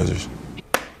Trailblazers.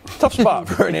 Tough spot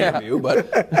for an interview,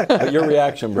 but your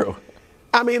reaction, bro.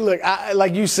 I mean, look,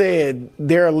 like you said,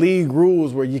 there are league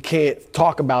rules where you can't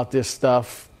talk about this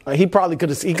stuff. He probably could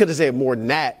have said more than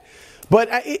that. But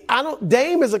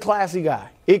Dame is a classy guy.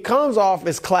 It comes off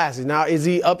as classy. Now, is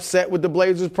he upset with the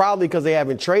Blazers? Probably because they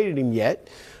haven't traded him yet.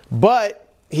 But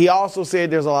he also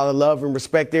said there's a lot of love and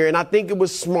respect there. And I think it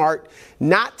was smart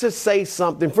not to say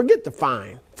something. Forget the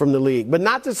fine. from the league. But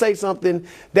not to say something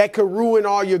that could ruin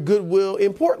all your goodwill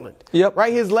in Portland. Yep.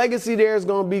 Right? His legacy there is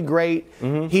going to be great.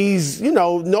 Mm-hmm. He's,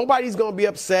 nobody's going to be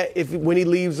upset when he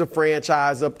leaves the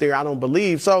franchise up there, I don't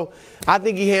believe. So I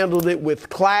think he handled it with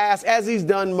class, as he's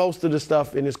done most of the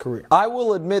stuff in his career. I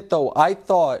will admit, though, I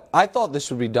thought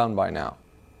this would be done by now,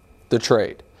 the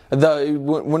trade.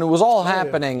 When it was all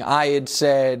happening, I had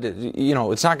said,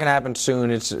 it's not going to happen soon.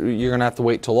 You're going to have to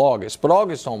wait till August. But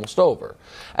August is almost over.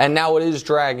 And now it is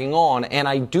dragging on. And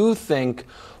I do think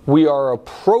we are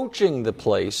approaching the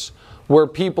place where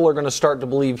people are going to start to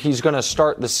believe he's going to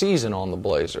start the season on the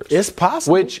Blazers. It's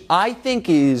possible. Which I think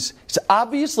is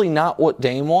obviously not what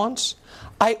Dame wants.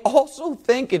 I also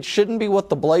think it shouldn't be what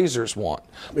the Blazers want.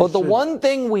 But the one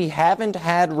thing we haven't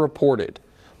had reported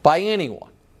by anyone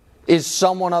is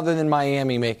someone other than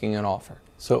Miami making an offer.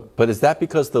 But is that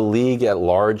because the league at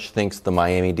large thinks the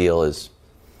Miami deal is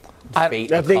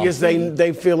fate? I think it's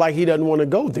they feel like he doesn't want to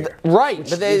go there. Right,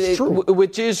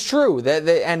 which is true.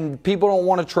 And people don't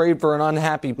want to trade for an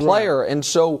unhappy player. Right. And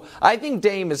so I think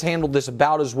Dame has handled this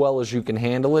about as well as you can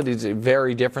handle it. It's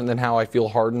very different than how I feel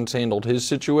Harden's handled his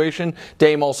situation.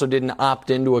 Dame also didn't opt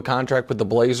into a contract with the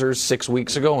Blazers 6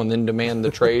 weeks ago and then demand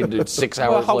the trade 6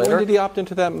 hours later. When did he opt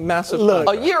into that massive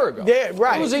contract? A year ago. Yeah,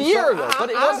 right. It was a year ago, but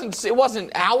it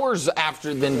wasn't hours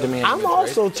after then demanding I'm the trade.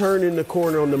 also turning the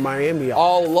corner on the Miami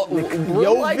offer.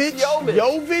 Jovic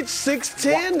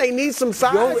 6'10". They need some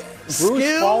size.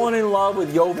 Bruce falling in love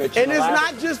with Jovic. And it's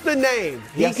not just the name.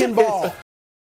 He can ball.